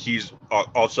 and he's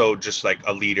also just like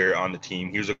a leader on the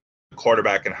team. He was a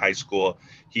quarterback in high school.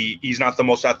 He's not the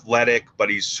most athletic, but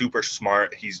he's super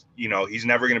smart. He's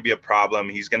never going to be a problem.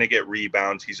 He's going to get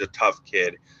rebounds. He's a tough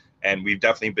kid, and we've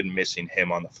definitely been missing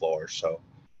him on the floor. So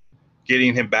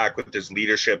getting him back with his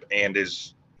leadership and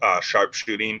his sharp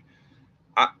shooting,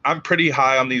 I'm pretty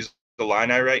high on these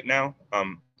Illini right now.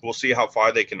 We'll see how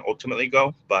far they can ultimately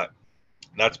go, but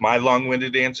that's my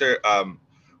long-winded answer.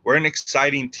 We're an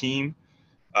exciting team.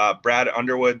 Brad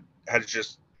Underwood has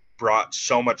just brought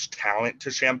so much talent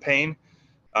to Champaign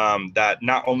that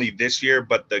not only this year,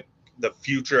 but the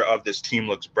future of this team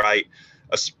looks bright.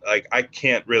 Like, I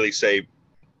can't really say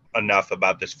enough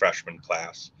about this freshman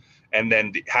class. And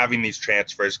then having these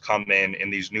transfers come in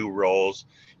these new roles,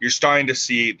 you're starting to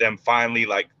see them finally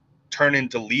like turn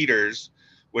into leaders,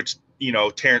 which,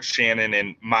 Terrence Shannon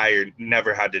and Meyer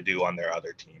never had to do on their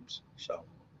other teams. So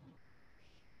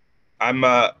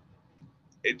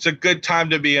it's a good time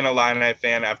to be an Illini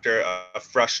fan after a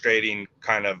frustrating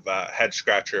kind of head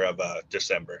scratcher of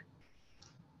December.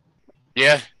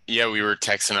 Yeah, we were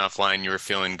texting offline. You were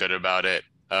feeling good about it.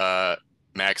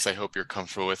 Max, I hope you're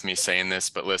comfortable with me saying this,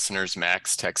 but listeners,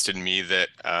 Max texted me that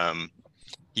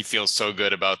he feels so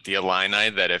good about the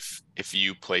Illini that if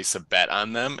you place a bet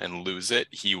on them and lose it,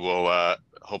 he'll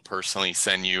personally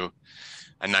send you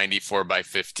a 94 by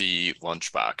 50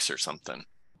 lunchbox or something.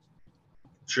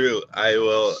 True. I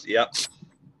will. Yep.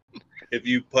 If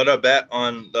you put a bet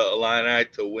on the Illini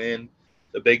to win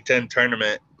the Big Ten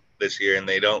tournament this year and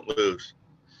they don't lose,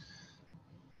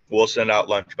 we'll send out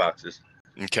lunchboxes.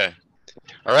 Okay.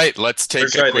 All right. Let's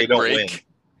take a quick break. Win.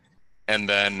 And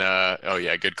then,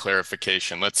 good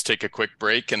clarification. Let's take a quick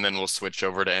break and then we'll switch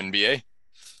over to NBA.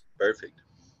 Perfect.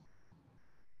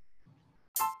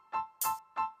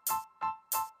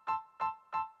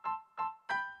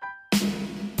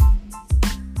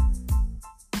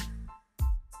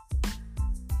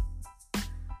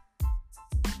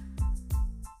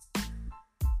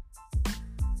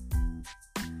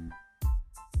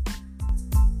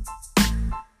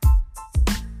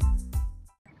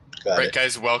 All right,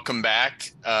 guys, welcome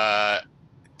back.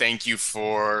 Thank you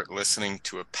for listening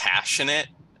to a passionate,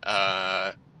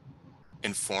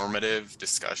 informative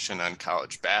discussion on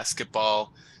college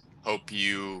basketball. Hope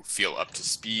you feel up to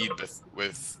speed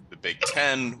with the Big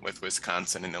Ten, with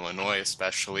Wisconsin and Illinois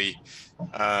especially.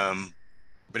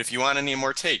 But if you want any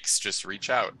more takes, just reach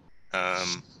out.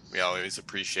 We always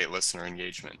appreciate listener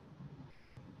engagement.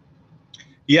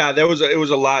 Yeah, it was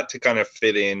a lot to kind of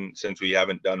fit in since we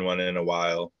haven't done one in a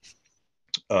while.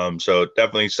 So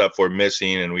definitely stuff we're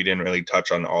missing, and we didn't really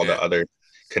touch on all the other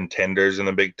contenders in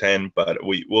the Big Ten, but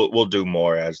we'll do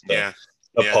more as the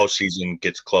postseason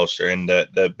gets closer and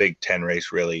the Big Ten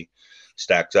race really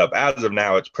stacks up. As of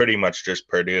now, it's pretty much just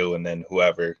Purdue and then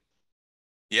whoever.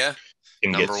 Yeah,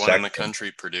 can number get one in the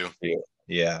country, Purdue.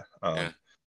 Yeah.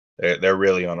 They're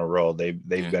really on a roll. They've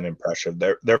been impressive.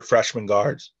 Their freshman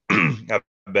guards have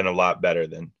been a lot better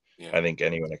than I think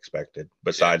anyone expected,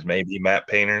 besides maybe Matt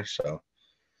Painter. So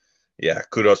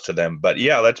kudos to them. But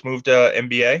let's move to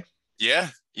NBA.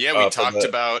 We talked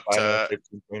about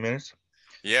 15 minutes.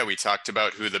 We talked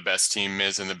about who the best team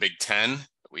is in the Big Ten.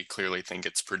 We clearly think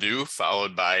it's Purdue,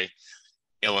 followed by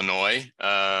Illinois.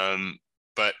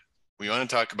 But we want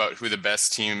to talk about who the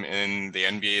best team in the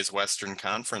NBA's Western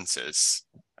Conference is,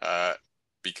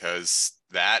 because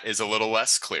that is a little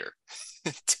less clear.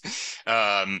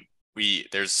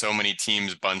 There's so many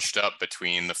teams bunched up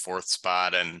between the fourth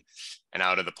spot and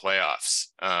out of the playoffs.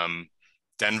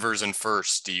 Denver's in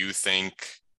first. Do you think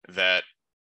that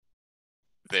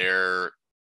they are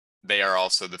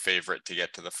also the favorite to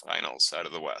get to the finals out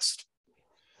of the West?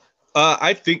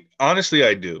 I think honestly,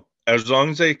 I do. As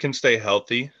long as they can stay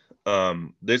healthy,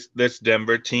 this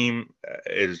Denver team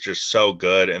is just so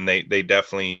good, and they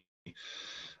definitely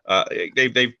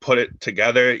they've put it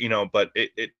together, but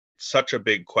it's such a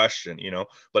big question,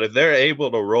 But if they're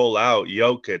able to roll out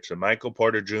Jokic and Michael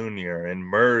Porter Jr. and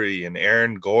Murray and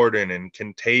Aaron Gordon and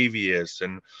Kentavious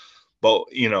and, but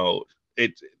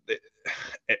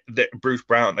Bruce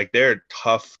Brown, like they're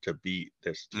tough to beat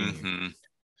this team.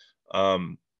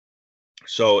 Mm-hmm.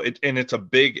 So it's a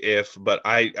big if, but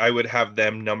I would have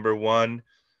them number one.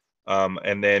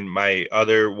 And then my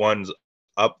other ones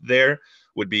up there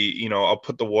would be, I'll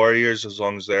put the Warriors as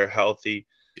long as they're healthy.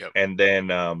 Yep. And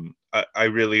then I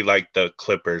really like the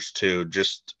Clippers too.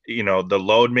 Just, the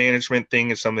load management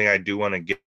thing is something I do want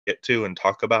to get to and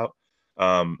talk about.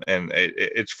 And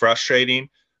it's frustrating.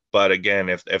 But again,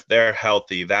 if they're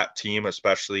healthy, that team,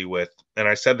 especially with, and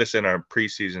I said this in our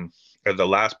preseason or the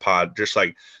last pod, just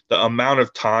like the amount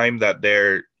of time that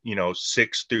their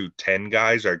 6 through 10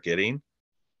 guys are getting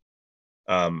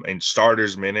in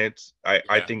starters minutes,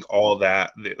 I think all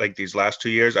that, like these last 2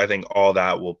 years, I think all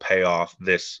that will pay off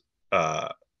these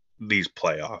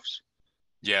playoffs.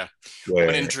 Yeah.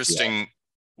 One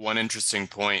interesting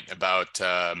point about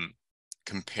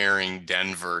comparing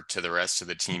Denver to the rest of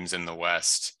the teams in the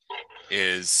West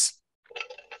is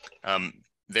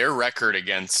their record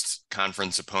against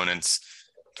conference opponents,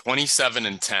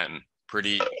 27-10,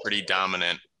 pretty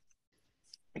dominant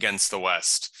against the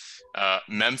West.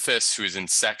 Memphis, who's in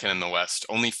second in the West,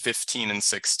 only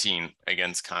 15-16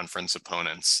 against conference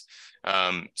opponents.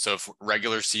 So if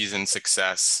regular season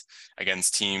success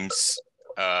against teams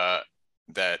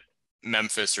that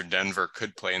Memphis or Denver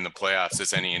could play in the playoffs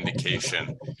is any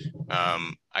indication,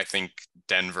 I think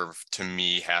Denver, to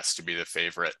me, has to be the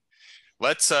favorite.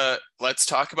 Let's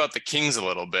talk about the Kings a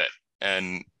little bit.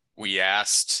 And we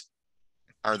asked,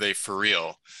 are they for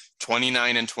real?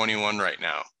 29-21 right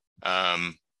now.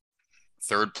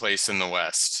 Third place in the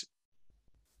West.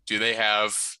 Do they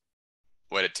have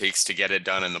what it takes to get it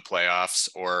done in the playoffs,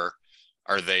 or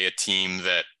are they a team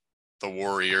that the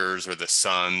Warriors or the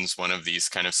Suns, one of these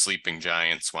kind of sleeping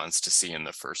giants, wants to see in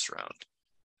the first round?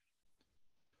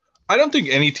 I don't think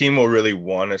any team will really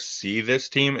want to see this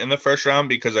team in the first round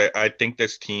because I think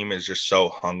this team is just so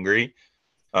hungry.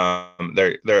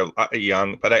 They're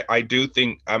young, but I do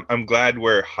think I'm glad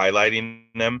we're highlighting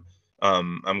them.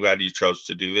 I'm glad you chose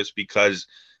to do this because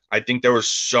I think there was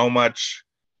so much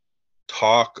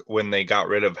talk when they got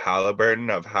rid of Halliburton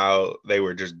of how they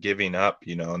were just giving up,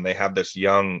 and they have this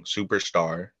young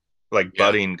superstar,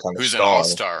 budding kind of who's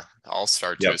star. An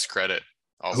all-star to his credit.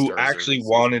 Who actually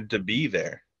wanted to be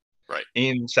there. Right.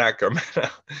 In Sacramento,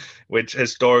 which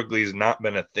historically has not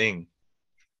been a thing.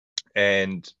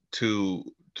 And to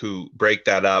break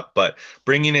that up, but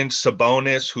bringing in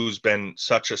Sabonis, who's been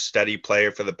such a steady player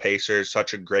for the Pacers,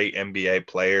 such a great NBA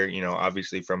player,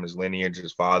 obviously from his lineage,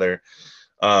 his father.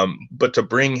 But to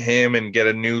bring him and get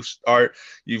a new start,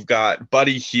 you've got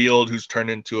Buddy Hield, who's turned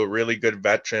into a really good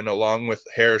veteran, along with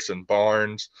Harrison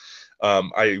Barnes.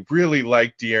 I really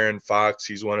like De'Aaron Fox.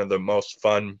 He's one of the most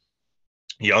fun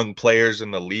young players in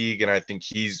the league, and I think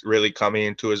he's really coming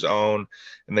into his own.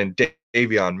 And then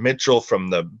Davion Mitchell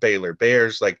from the Baylor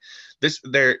Bears, like this,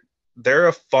 they're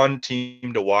a fun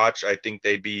team to watch. I think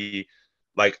they'd be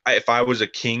like, if I was a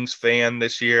Kings fan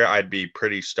this year, I'd be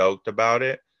pretty stoked about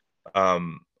it.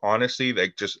 Honestly,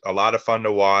 like just a lot of fun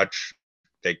to watch.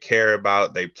 They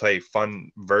play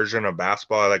fun version of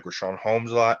basketball. I like Rashawn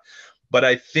Holmes a lot, but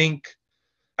I think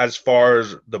as far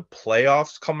as the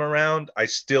playoffs come around, I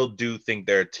still do think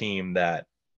they're a team that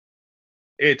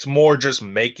it's more just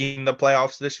making the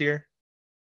playoffs this year.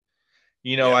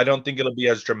 I don't think it'll be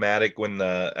as dramatic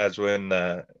as when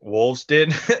the Wolves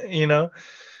did,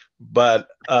 but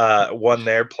won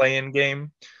their play-in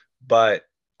game. But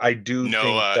I do think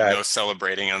that no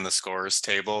celebrating on the scorers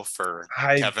table for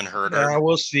Kevin Huerter.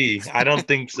 We'll see. I don't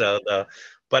think so, though.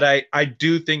 But I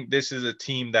do think this is a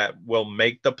team that will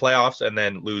make the playoffs and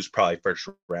then lose probably first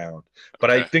round. But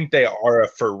I think they are a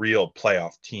for real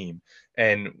playoff team.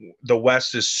 And the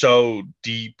West is so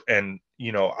deep. And,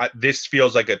 this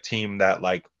feels like a team that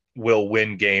will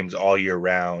win games all year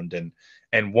round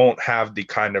and won't have the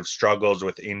kind of struggles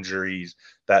with injuries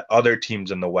that other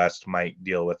teams in the West might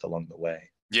deal with along the way.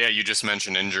 Yeah, you just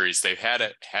mentioned injuries. They've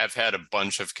have had a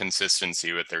bunch of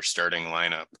consistency with their starting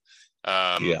lineup.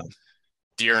 Yeah.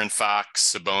 De'Aaron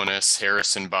Fox, Sabonis,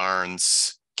 Harrison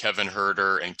Barnes, Kevin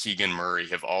Huerter, and Keegan Murray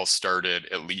have all started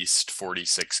at least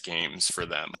 46 games for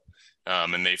them.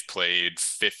 And they've played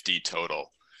 50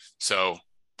 total. So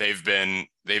they've been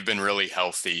really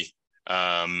healthy,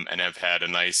 and have had a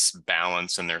nice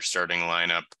balance in their starting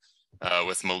lineup,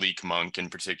 with Malik Monk in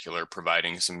particular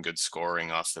providing some good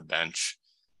scoring off the bench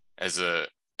as a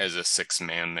sixth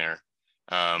man there.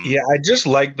 Yeah, I just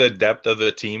like the depth of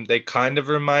the team. They kind of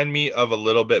remind me of a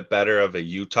little bit better of a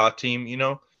Utah team,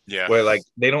 Yeah. where like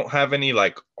they don't have any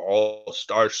like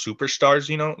all-star superstars,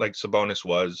 like Sabonis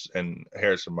was, and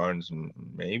Harrison Barnes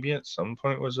maybe at some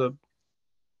point was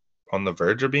on the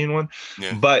verge of being one.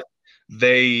 Yeah. But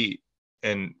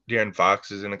and De'Aaron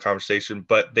Fox is in a conversation,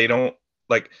 but they don't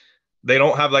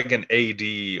have like an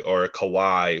AD or a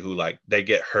Kawhi who like they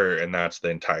get hurt and that's the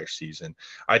entire season.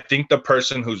 I think the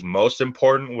person who's most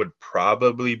important would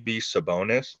probably be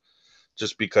Sabonis,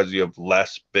 just because you have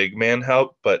less big man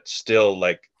help, but still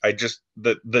like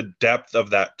the depth of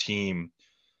that team,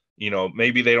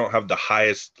 maybe they don't have the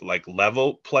highest like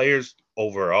level players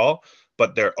overall,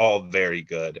 but they're all very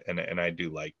good. And I do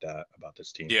like that about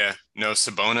this team. Yeah, no,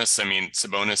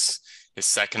 Sabonis is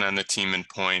second on the team in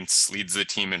points, leads the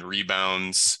team in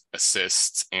rebounds,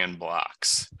 assists, and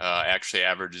blocks. Actually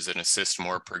averages an assist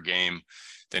more per game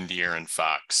than De'Aaron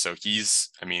Fox. So that's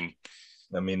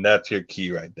your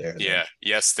key right there. Yeah. Then.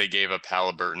 Yes, they gave up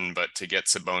Halliburton, but to get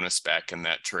Sabonis back in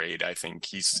that trade, I think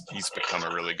he's become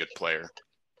a really good player.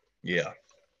 Yeah.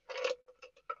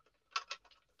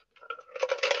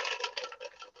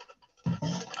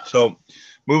 So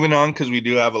moving on, because we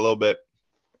do have a little bit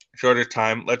shorter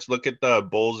time, let's look at the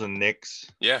Bulls and Knicks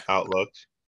outlooks.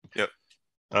 Yep.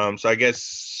 So I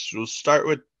guess we'll start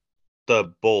with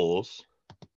the Bulls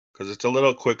because it's a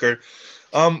little quicker.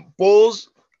 Bulls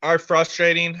are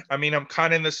frustrating. I'm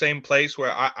kind of in the same place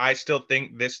where I still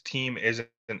think this team isn't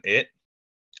it.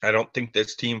 I don't think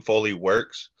this team fully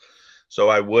works. So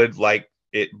I would like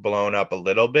it blown up a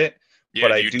little bit. Yeah,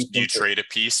 but do you trade a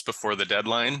piece before the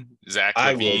deadline? Zach LaVine?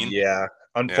 I would, yeah.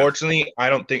 Unfortunately,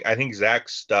 yeah. I think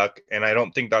Zach's stuck, and I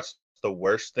don't think that's the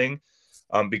worst thing.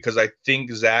 Because I think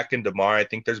Zach and DeMar, I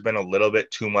think there's been a little bit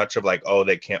too much of like, oh,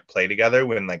 they can't play together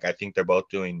when like I think they're both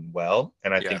doing well.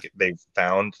 And I think they've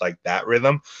found like that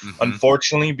rhythm. Mm-hmm.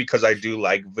 Unfortunately, because I do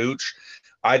like Vooch,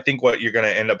 I think what you're going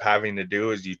to end up having to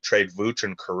do is you trade Vooch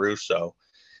and Caruso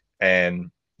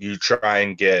and you try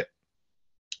and get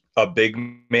a big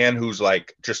man who's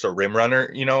like just a rim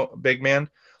runner, big man.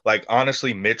 Like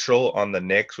honestly, Mitchell on the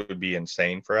Knicks would be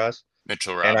insane for us.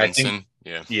 Mitchell Robinson.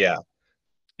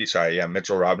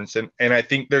 Mitchell Robinson. And I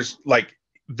think there's like,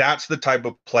 that's the type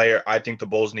of player I think the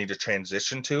Bulls need to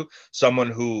transition to.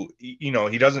 Someone who,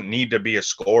 he doesn't need to be a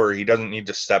scorer. He doesn't need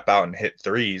to step out and hit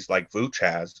threes like Vooch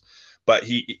has, but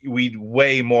we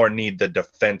way more need the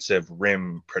defensive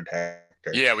rim protector.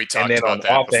 Yeah, we talked about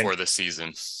that before the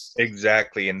season.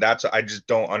 Exactly. And I just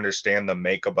don't understand the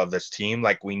makeup of this team.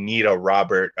 Like we need a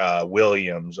Robert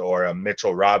Williams or a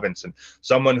Mitchell Robinson,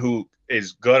 someone who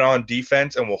is good on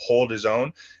defense and will hold his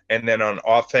own. And then on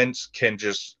offense can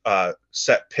just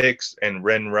set picks and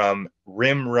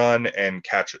rim run and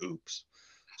catch oops.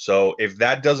 So if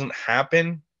that doesn't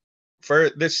happen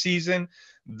for this season,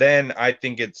 then I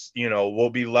think it's, we'll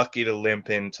be lucky to limp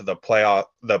into the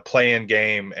play-in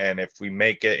game. And if we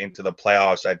make it into the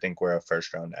playoffs, I think we're a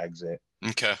first round exit.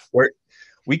 Okay.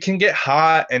 We can get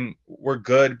hot and we're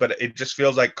good, but it just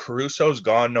feels like Caruso's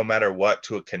gone no matter what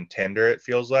to a contender, it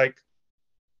feels like.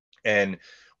 And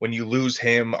when you lose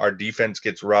him, our defense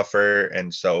gets rougher.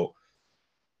 And so,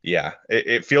 yeah,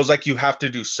 it feels like you have to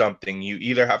do something. You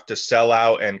either have to sell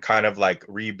out and kind of like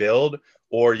rebuild,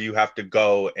 or you have to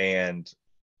go and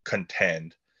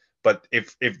contend. But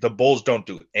if the Bulls don't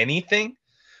do anything,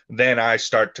 then I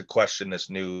start to question this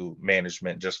new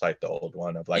management, just like the old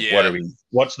one of like,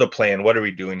 what's the plan? What are we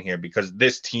doing here? Because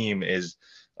this team is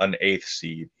an 8th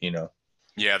seed,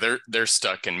 Yeah, they're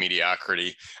stuck in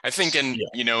mediocrity. I think in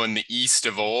the East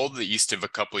of old, the East of a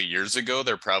couple of years ago,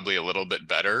 they're probably a little bit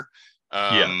better.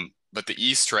 But the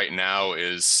East right now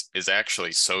is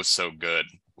actually so good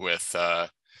with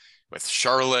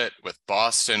Charlotte, with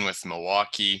Boston, with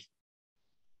Milwaukee.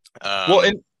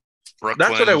 And Brooklyn.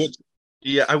 That's what I would.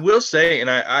 Yeah, I will say, and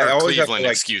I always Cleveland, have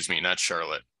to, excuse me, not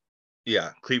Charlotte. Yeah,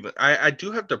 Cleveland. I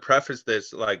do have to preface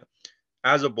this, like,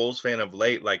 as a Bulls fan of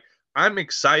late, like, I'm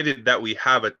excited that we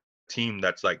have a team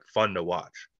that's like fun to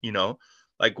watch.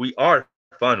 Like we are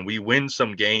fun. We win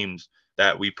some games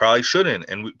that we probably shouldn't,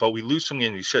 but we lose some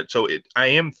games we should. So I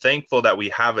am thankful that we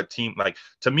have a team. Like,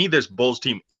 to me, this Bulls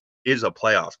team is a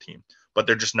playoff team, but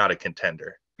they're just not a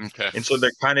contender. Okay. And so they're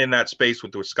kind of in that space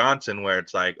with Wisconsin where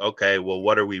it's like, okay, well,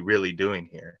 what are we really doing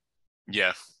here?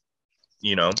 Yeah.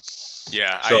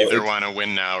 Yeah, I either want to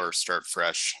win now or start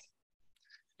fresh.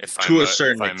 To a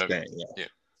certain extent,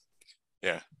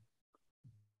 yeah.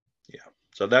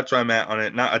 So that's where I'm at on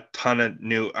it. Not a ton of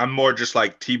new. I'm more just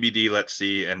like TBD. Let's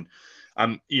see. And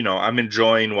I'm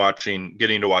enjoying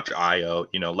getting to watch Io.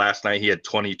 Last night he had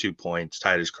 22 points,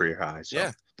 tied his career high. So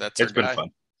yeah, it's been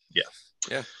fun.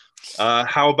 Yeah.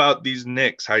 How about these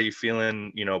Knicks? How are you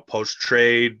feeling? Post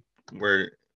trade,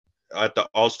 we're at the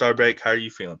All-Star break. How are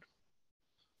you feeling?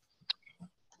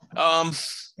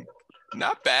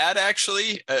 Not bad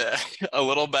actually. A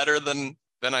little better than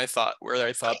I thought, where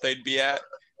I thought they'd be at.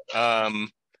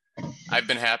 I've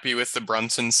been happy with the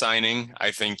Brunson signing.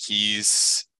 I think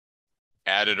he's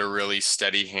added a really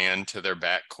steady hand to their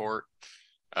backcourt,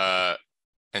 and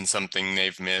something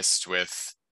they've missed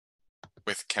with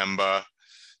Kemba,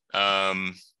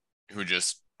 who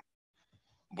just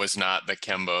was not the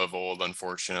Kemba of old,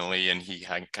 unfortunately, and he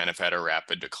kind of had a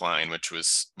rapid decline, which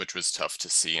was tough to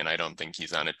see, and I don't think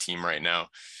he's on a team right now.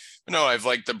 But no, I've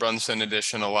liked the Brunson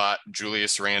addition a lot.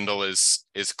 Julius Randle is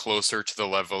closer to the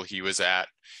level he was at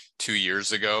 2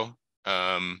 years ago,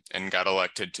 and got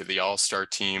elected to the All-Star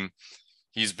team.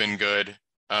 He's been good.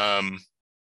 RJ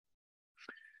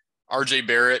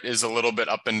Barrett is a little bit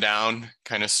up and down,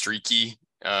 kind of streaky.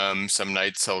 Some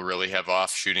nights he'll really have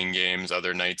off shooting games.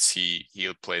 Other nights he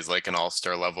plays like an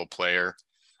all-star level player.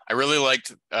 I really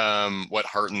liked what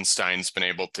Hartenstein's been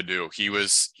able to do. He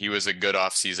was a good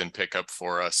offseason pickup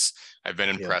for us. I've been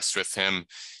impressed with him.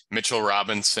 Mitchell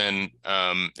Robinson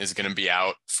is going to be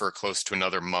out for close to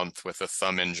another month with a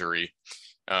thumb injury.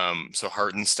 So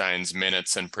Hartenstein's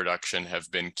minutes and production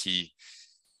have been key.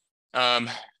 And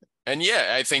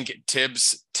yeah, I think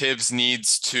Tibbs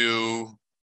needs to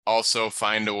also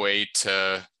find a way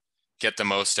to get the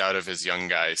most out of his young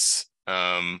guys.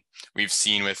 We've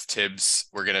seen with Tibbs,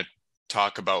 we're going to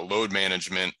talk about load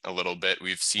management a little bit.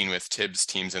 We've seen with Tibbs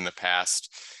teams in the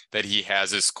past that he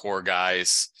has his core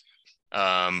guys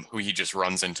who he just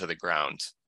runs into the ground,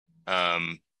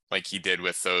 like he did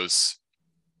with those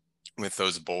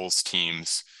Bulls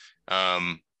teams.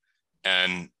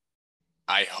 And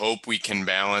I hope we can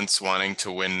balance wanting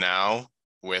to win now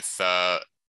with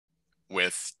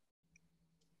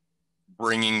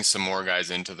bringing some more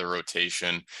guys into the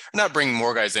rotation. Not bringing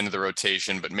more guys into the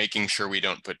rotation, but making sure we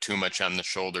don't put too much on the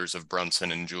shoulders of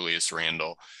Brunson and Julius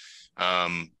Randle.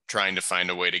 Trying to find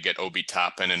a way to get Obi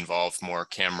Toppin involved more,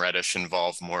 Cam Reddish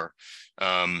involved more,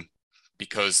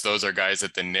 because those are guys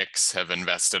that the Knicks have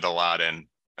invested a lot in.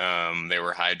 They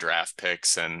were high draft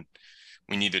picks, and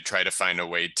we need to try to find a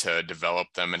way to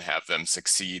develop them and have them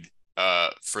succeed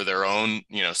for their own,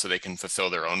 so they can fulfill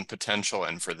their own potential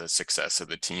and for the success of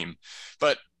the team.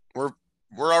 But we're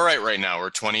all right now. We're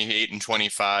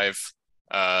 28-25,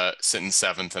 sitting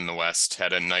 7th in the West.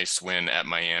 Had a nice win at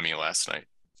Miami last night.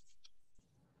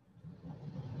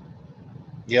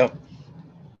 Yep.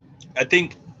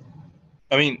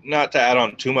 Not to add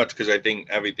on too much, because I think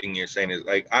everything you're saying is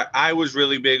like, I was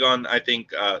really big on, I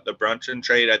think the Brunson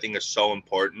trade, I think is so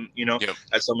important, Yep.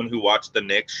 As someone who watched the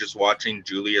Knicks, just watching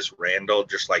Julius Randle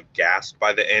just like gasped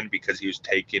by the end because he was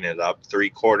taking it up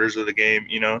 3/4 of the game,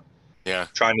 Yeah.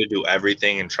 trying to do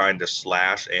everything and trying to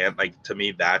slash. And like, to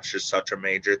me, that's just such a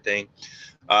major thing.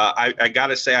 I got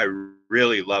to say, I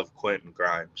really love Quentin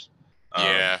Grimes.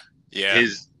 Yeah.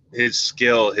 His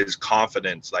skill, his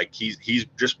confidence, like he's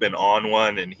just been on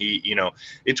one, and he,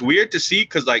 it's weird to see,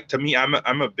 because like, to me,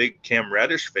 I'm a big Cam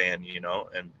Reddish fan,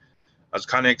 and I was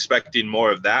kind of expecting more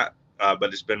of that,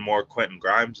 but it's been more Quentin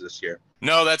Grimes this year.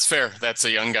 No, that's fair. That's a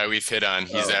young guy we've hit on.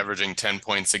 He's averaging 10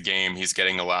 points a game. He's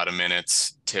getting a lot of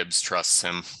minutes. Tibbs trusts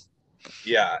him.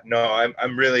 Yeah, no,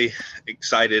 I'm really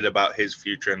excited about his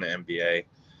future in the NBA.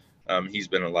 He's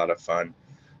been a lot of fun.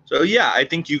 So yeah, I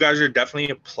think you guys are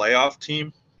definitely a playoff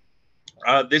team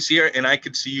this year, and I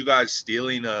could see you guys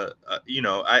stealing I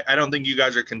don't think you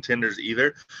guys are contenders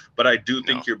either, but I do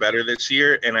think you're better this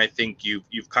year, and I think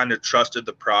you've kind of trusted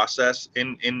the process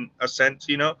in a sense,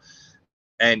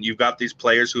 and you've got these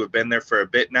players who have been there for a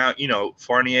bit now.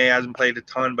 Fournier hasn't played a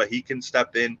ton, but he can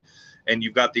step in, and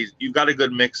you've got a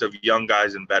good mix of young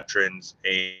guys and veterans,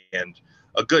 and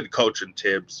a good coach in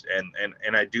Tibbs,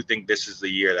 and I do think this is the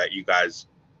year that you guys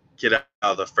get out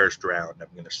of the first round, I'm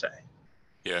gonna say.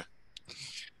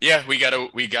 Yeah,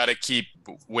 we gotta keep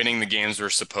winning the games we're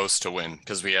supposed to win,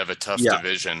 because we have a tough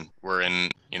division. We're in,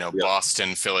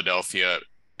 Boston, Philadelphia,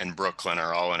 and Brooklyn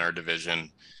are all in our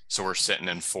division. So we're sitting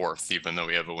in fourth, even though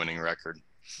we have a winning record.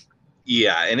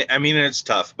 Yeah, and I mean, it's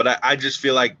tough, but I just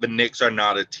feel like the Knicks are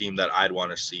not a team that I'd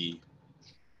want to see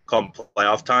come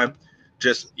playoff time.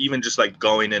 Just like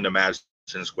going into Madison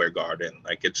Square Garden,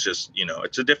 like it's just,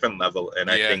 it's a different level.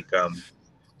 And I think,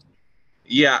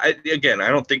 again, I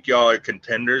don't think y'all are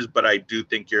contenders, but I do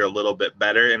think you're a little bit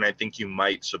better, and I think you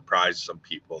might surprise some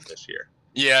people this year.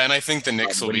 Yeah, and I think the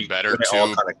Knicks will be better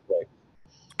too.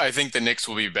 I think the Knicks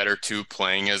will be better too,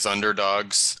 playing as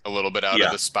underdogs a little bit out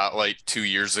of the spotlight 2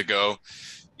 years ago.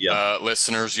 Yeah.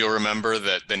 Listeners, you'll remember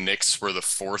that the Knicks were the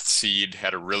 4th seed,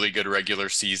 had a really good regular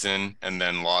season, and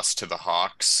then lost to the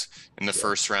Hawks in the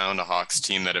first round, a Hawks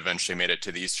team that eventually made it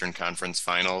to the Eastern Conference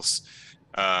Finals.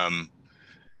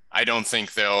 I don't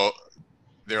think there'll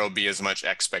be as much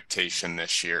expectation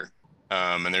this year.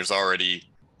 And there's already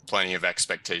plenty of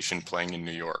expectation playing in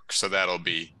New York. So that'll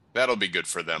be good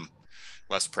for them.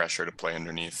 Less pressure to play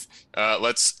underneath.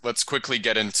 Let's quickly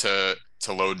get into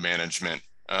load management.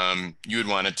 You had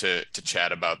wanted to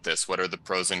chat about this. What are the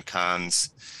pros and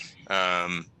cons?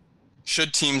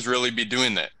 Should teams really be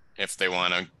doing that if they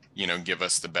want to, give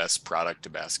us the best product to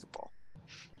basketball?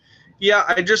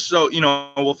 Yeah,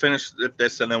 we'll finish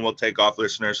this and then we'll take off,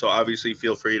 listeners. So obviously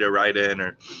feel free to write in,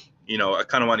 or, I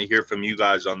kind of want to hear from you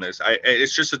guys on this.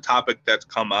 It's just a topic that's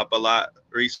come up a lot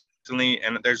recently,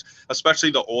 and there's,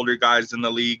 especially the older guys in the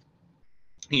league,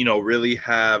 really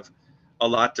have a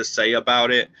lot to say about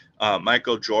it.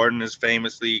 Michael Jordan is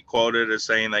famously quoted as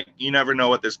saying, like, you never know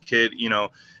what this kid,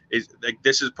 is like,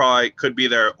 this is probably could be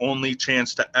their only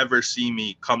chance to ever see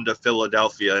me come to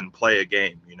Philadelphia and play a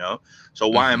game, So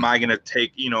why am I going to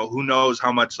take, who knows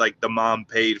how much like the mom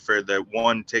paid for the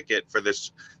one ticket for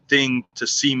this thing to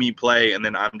see me play, and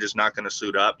then I'm just not going to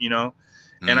suit up,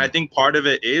 And I think part of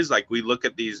it is like, we look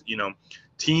at these,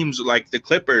 teams like the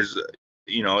Clippers,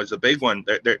 is a big one.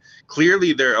 They're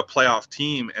clearly they're a playoff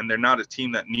team, and they're not a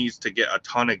team that needs to get a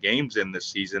ton of games in this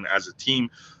season as a team,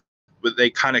 but they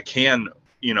kind of can,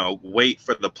 wait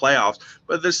for the playoffs.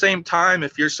 But at the same time,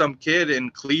 if you're some kid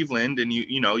in Cleveland and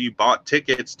you bought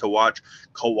tickets to watch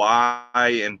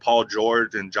Kawhi and Paul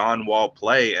George and John Wall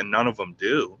play, and none of them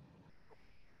do,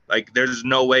 like, there's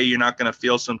no way you're not going to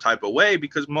feel some type of way,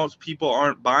 because most people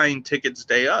aren't buying tickets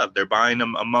day of. They're buying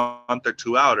them a month or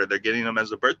two out, or they're getting them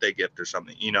as a birthday gift or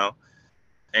something,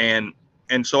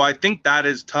 And so I think that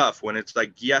is tough when it's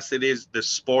like, yes, it is the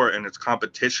sport and it's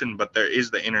competition, but there is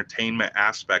the entertainment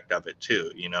aspect of it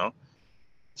too,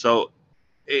 So,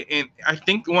 and I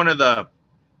think one of the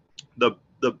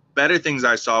better things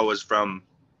I saw was from,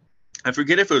 I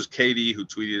forget if it was KD who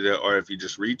tweeted it or if he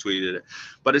just retweeted it,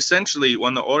 but essentially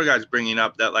when the older guys bringing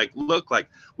up that, like, look, like,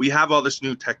 we have all this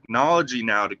new technology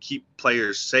now to keep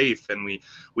players safe, and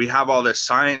we have all this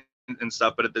science and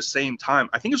stuff, but at the same time,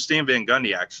 I think it was Stan Van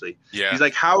Gundy actually. Yeah. He's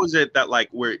like, how is it that, like,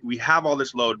 we have all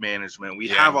this load management, we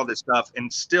have all this stuff,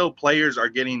 and still players are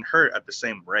getting hurt at the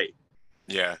same rate?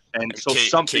 Yeah. And so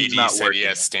something's KD not said, working.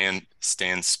 Yeah,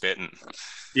 Stan spitting.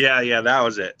 Yeah, that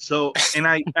was it. So, and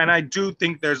I do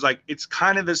think there's, like, it's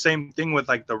kind of the same thing with,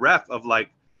 like, the ref of, like,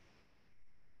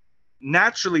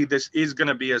 naturally this is going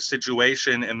to be a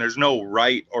situation and there's no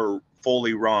right or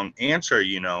fully wrong answer,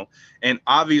 and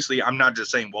obviously I'm not just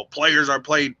saying, well, players are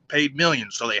paid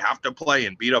millions, so they have to play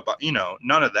and beat up,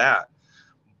 none of that.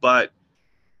 But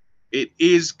it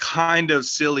is kind of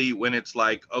silly when it's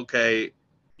like, okay,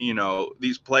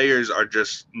 these players are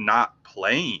just not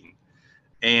playing,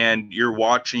 and you're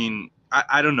watching.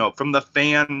 I don't know, from the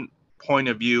fan point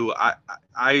of view,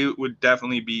 I would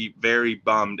definitely be very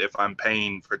bummed if I'm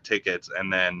paying for tickets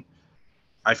and then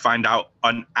I find out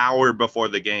an hour before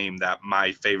the game that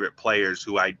my favorite players,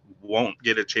 who I won't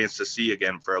get a chance to see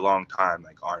again for a long time,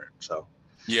 like, aren't. So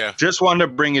yeah, just wanted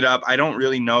to bring it up. I don't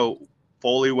really know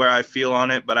fully where I feel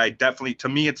on it, but I definitely, to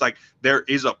me, it's like there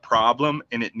is a problem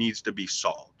and it needs to be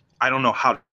solved. I don't know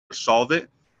how to solve it,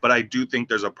 but I do think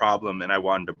there's a problem, and I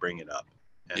wanted to bring it up.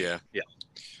 And, yeah.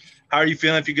 How are you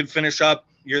feeling? If you could finish up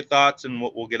your thoughts, and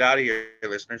we'll get out of here,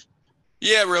 listeners.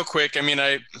 Yeah, real quick. I mean,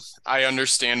 I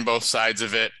understand both sides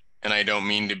of it, and I don't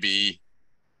mean to be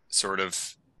sort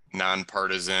of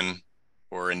nonpartisan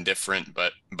or indifferent,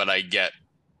 but I get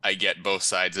both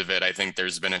sides of it. I think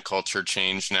there's been a culture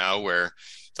change now where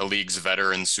the league's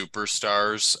veteran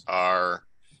superstars are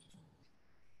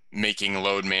making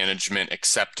load management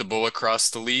acceptable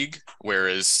across the league,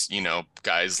 whereas,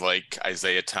 guys like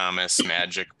Isaiah Thomas,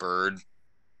 Magic, Bird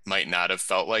might not have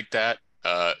felt like that.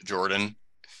 Jordan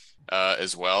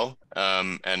as well.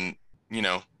 And,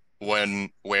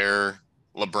 where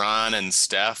LeBron and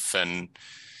Steph and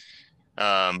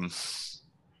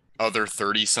other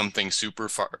 30-something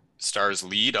superstars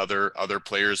lead, other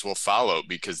players will follow,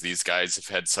 because these guys have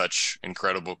had such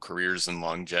incredible careers and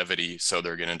longevity. So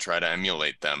they're going to try to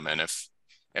emulate them. And if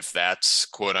that's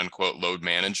quote unquote load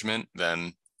management,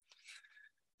 then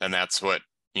that's what,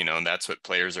 that's what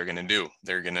players are going to do.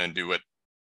 They're going to do what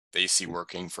they see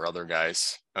working for other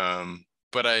guys.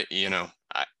 But I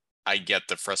get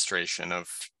the frustration of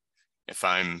if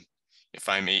I'm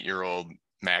 8-year-old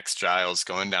Max Giles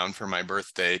going down for my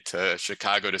birthday to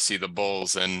Chicago to see the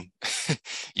Bulls, and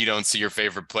you don't see your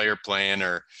favorite player playing,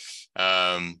 or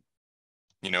if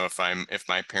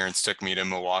my parents took me to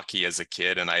Milwaukee as a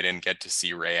kid and I didn't get to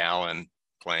see Ray Allen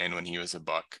playing when he was a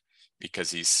Buck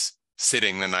because he's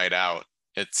sitting the night out,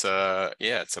 it's a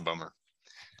bummer.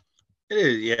 It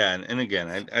is, yeah. And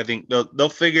again, I think they'll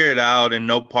figure it out, and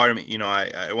no part of me,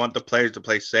 I want the players to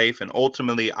play safe, and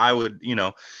ultimately I would,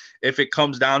 if it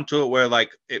comes down to it, where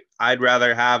like I'd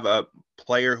rather have a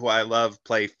player who I love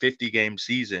play 50 game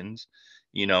seasons,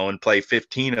 and play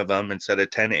 15 of them instead of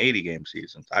 10 80 game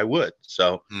seasons, I would.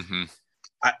 So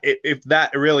if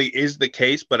that really is the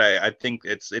case, but I think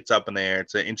it's up in the air.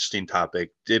 It's an interesting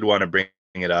topic. Did want to bring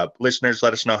it up. Listeners,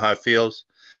 let us know how it feels.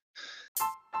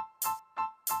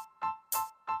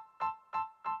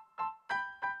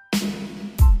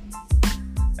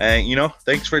 And,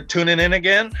 thanks for tuning in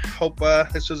again. Hope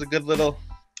this was a good little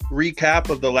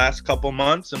recap of the last couple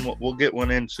months, and we'll get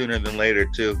one in sooner than later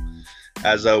too,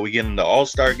 as we get into the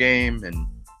All-Star game and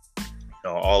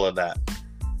all of that.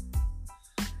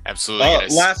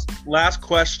 Absolutely. Last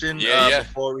question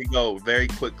before we go very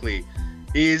quickly.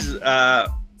 Is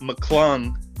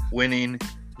McClung winning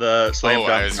the slam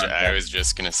dunk contest? I was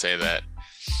just going to say that.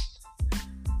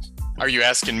 Are you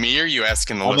asking me, or are you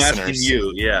asking the listeners? I'm asking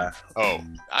you, yeah. Oh,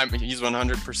 he's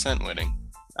 100% winning.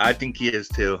 I think he is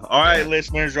too. All right,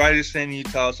 listeners, write us in. You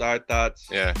tell us our thoughts.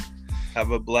 Yeah.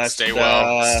 Have a blessed Stay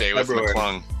well. Stay with February.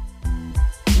 McClung.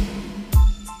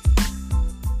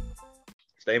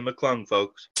 Stay McClung,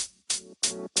 folks.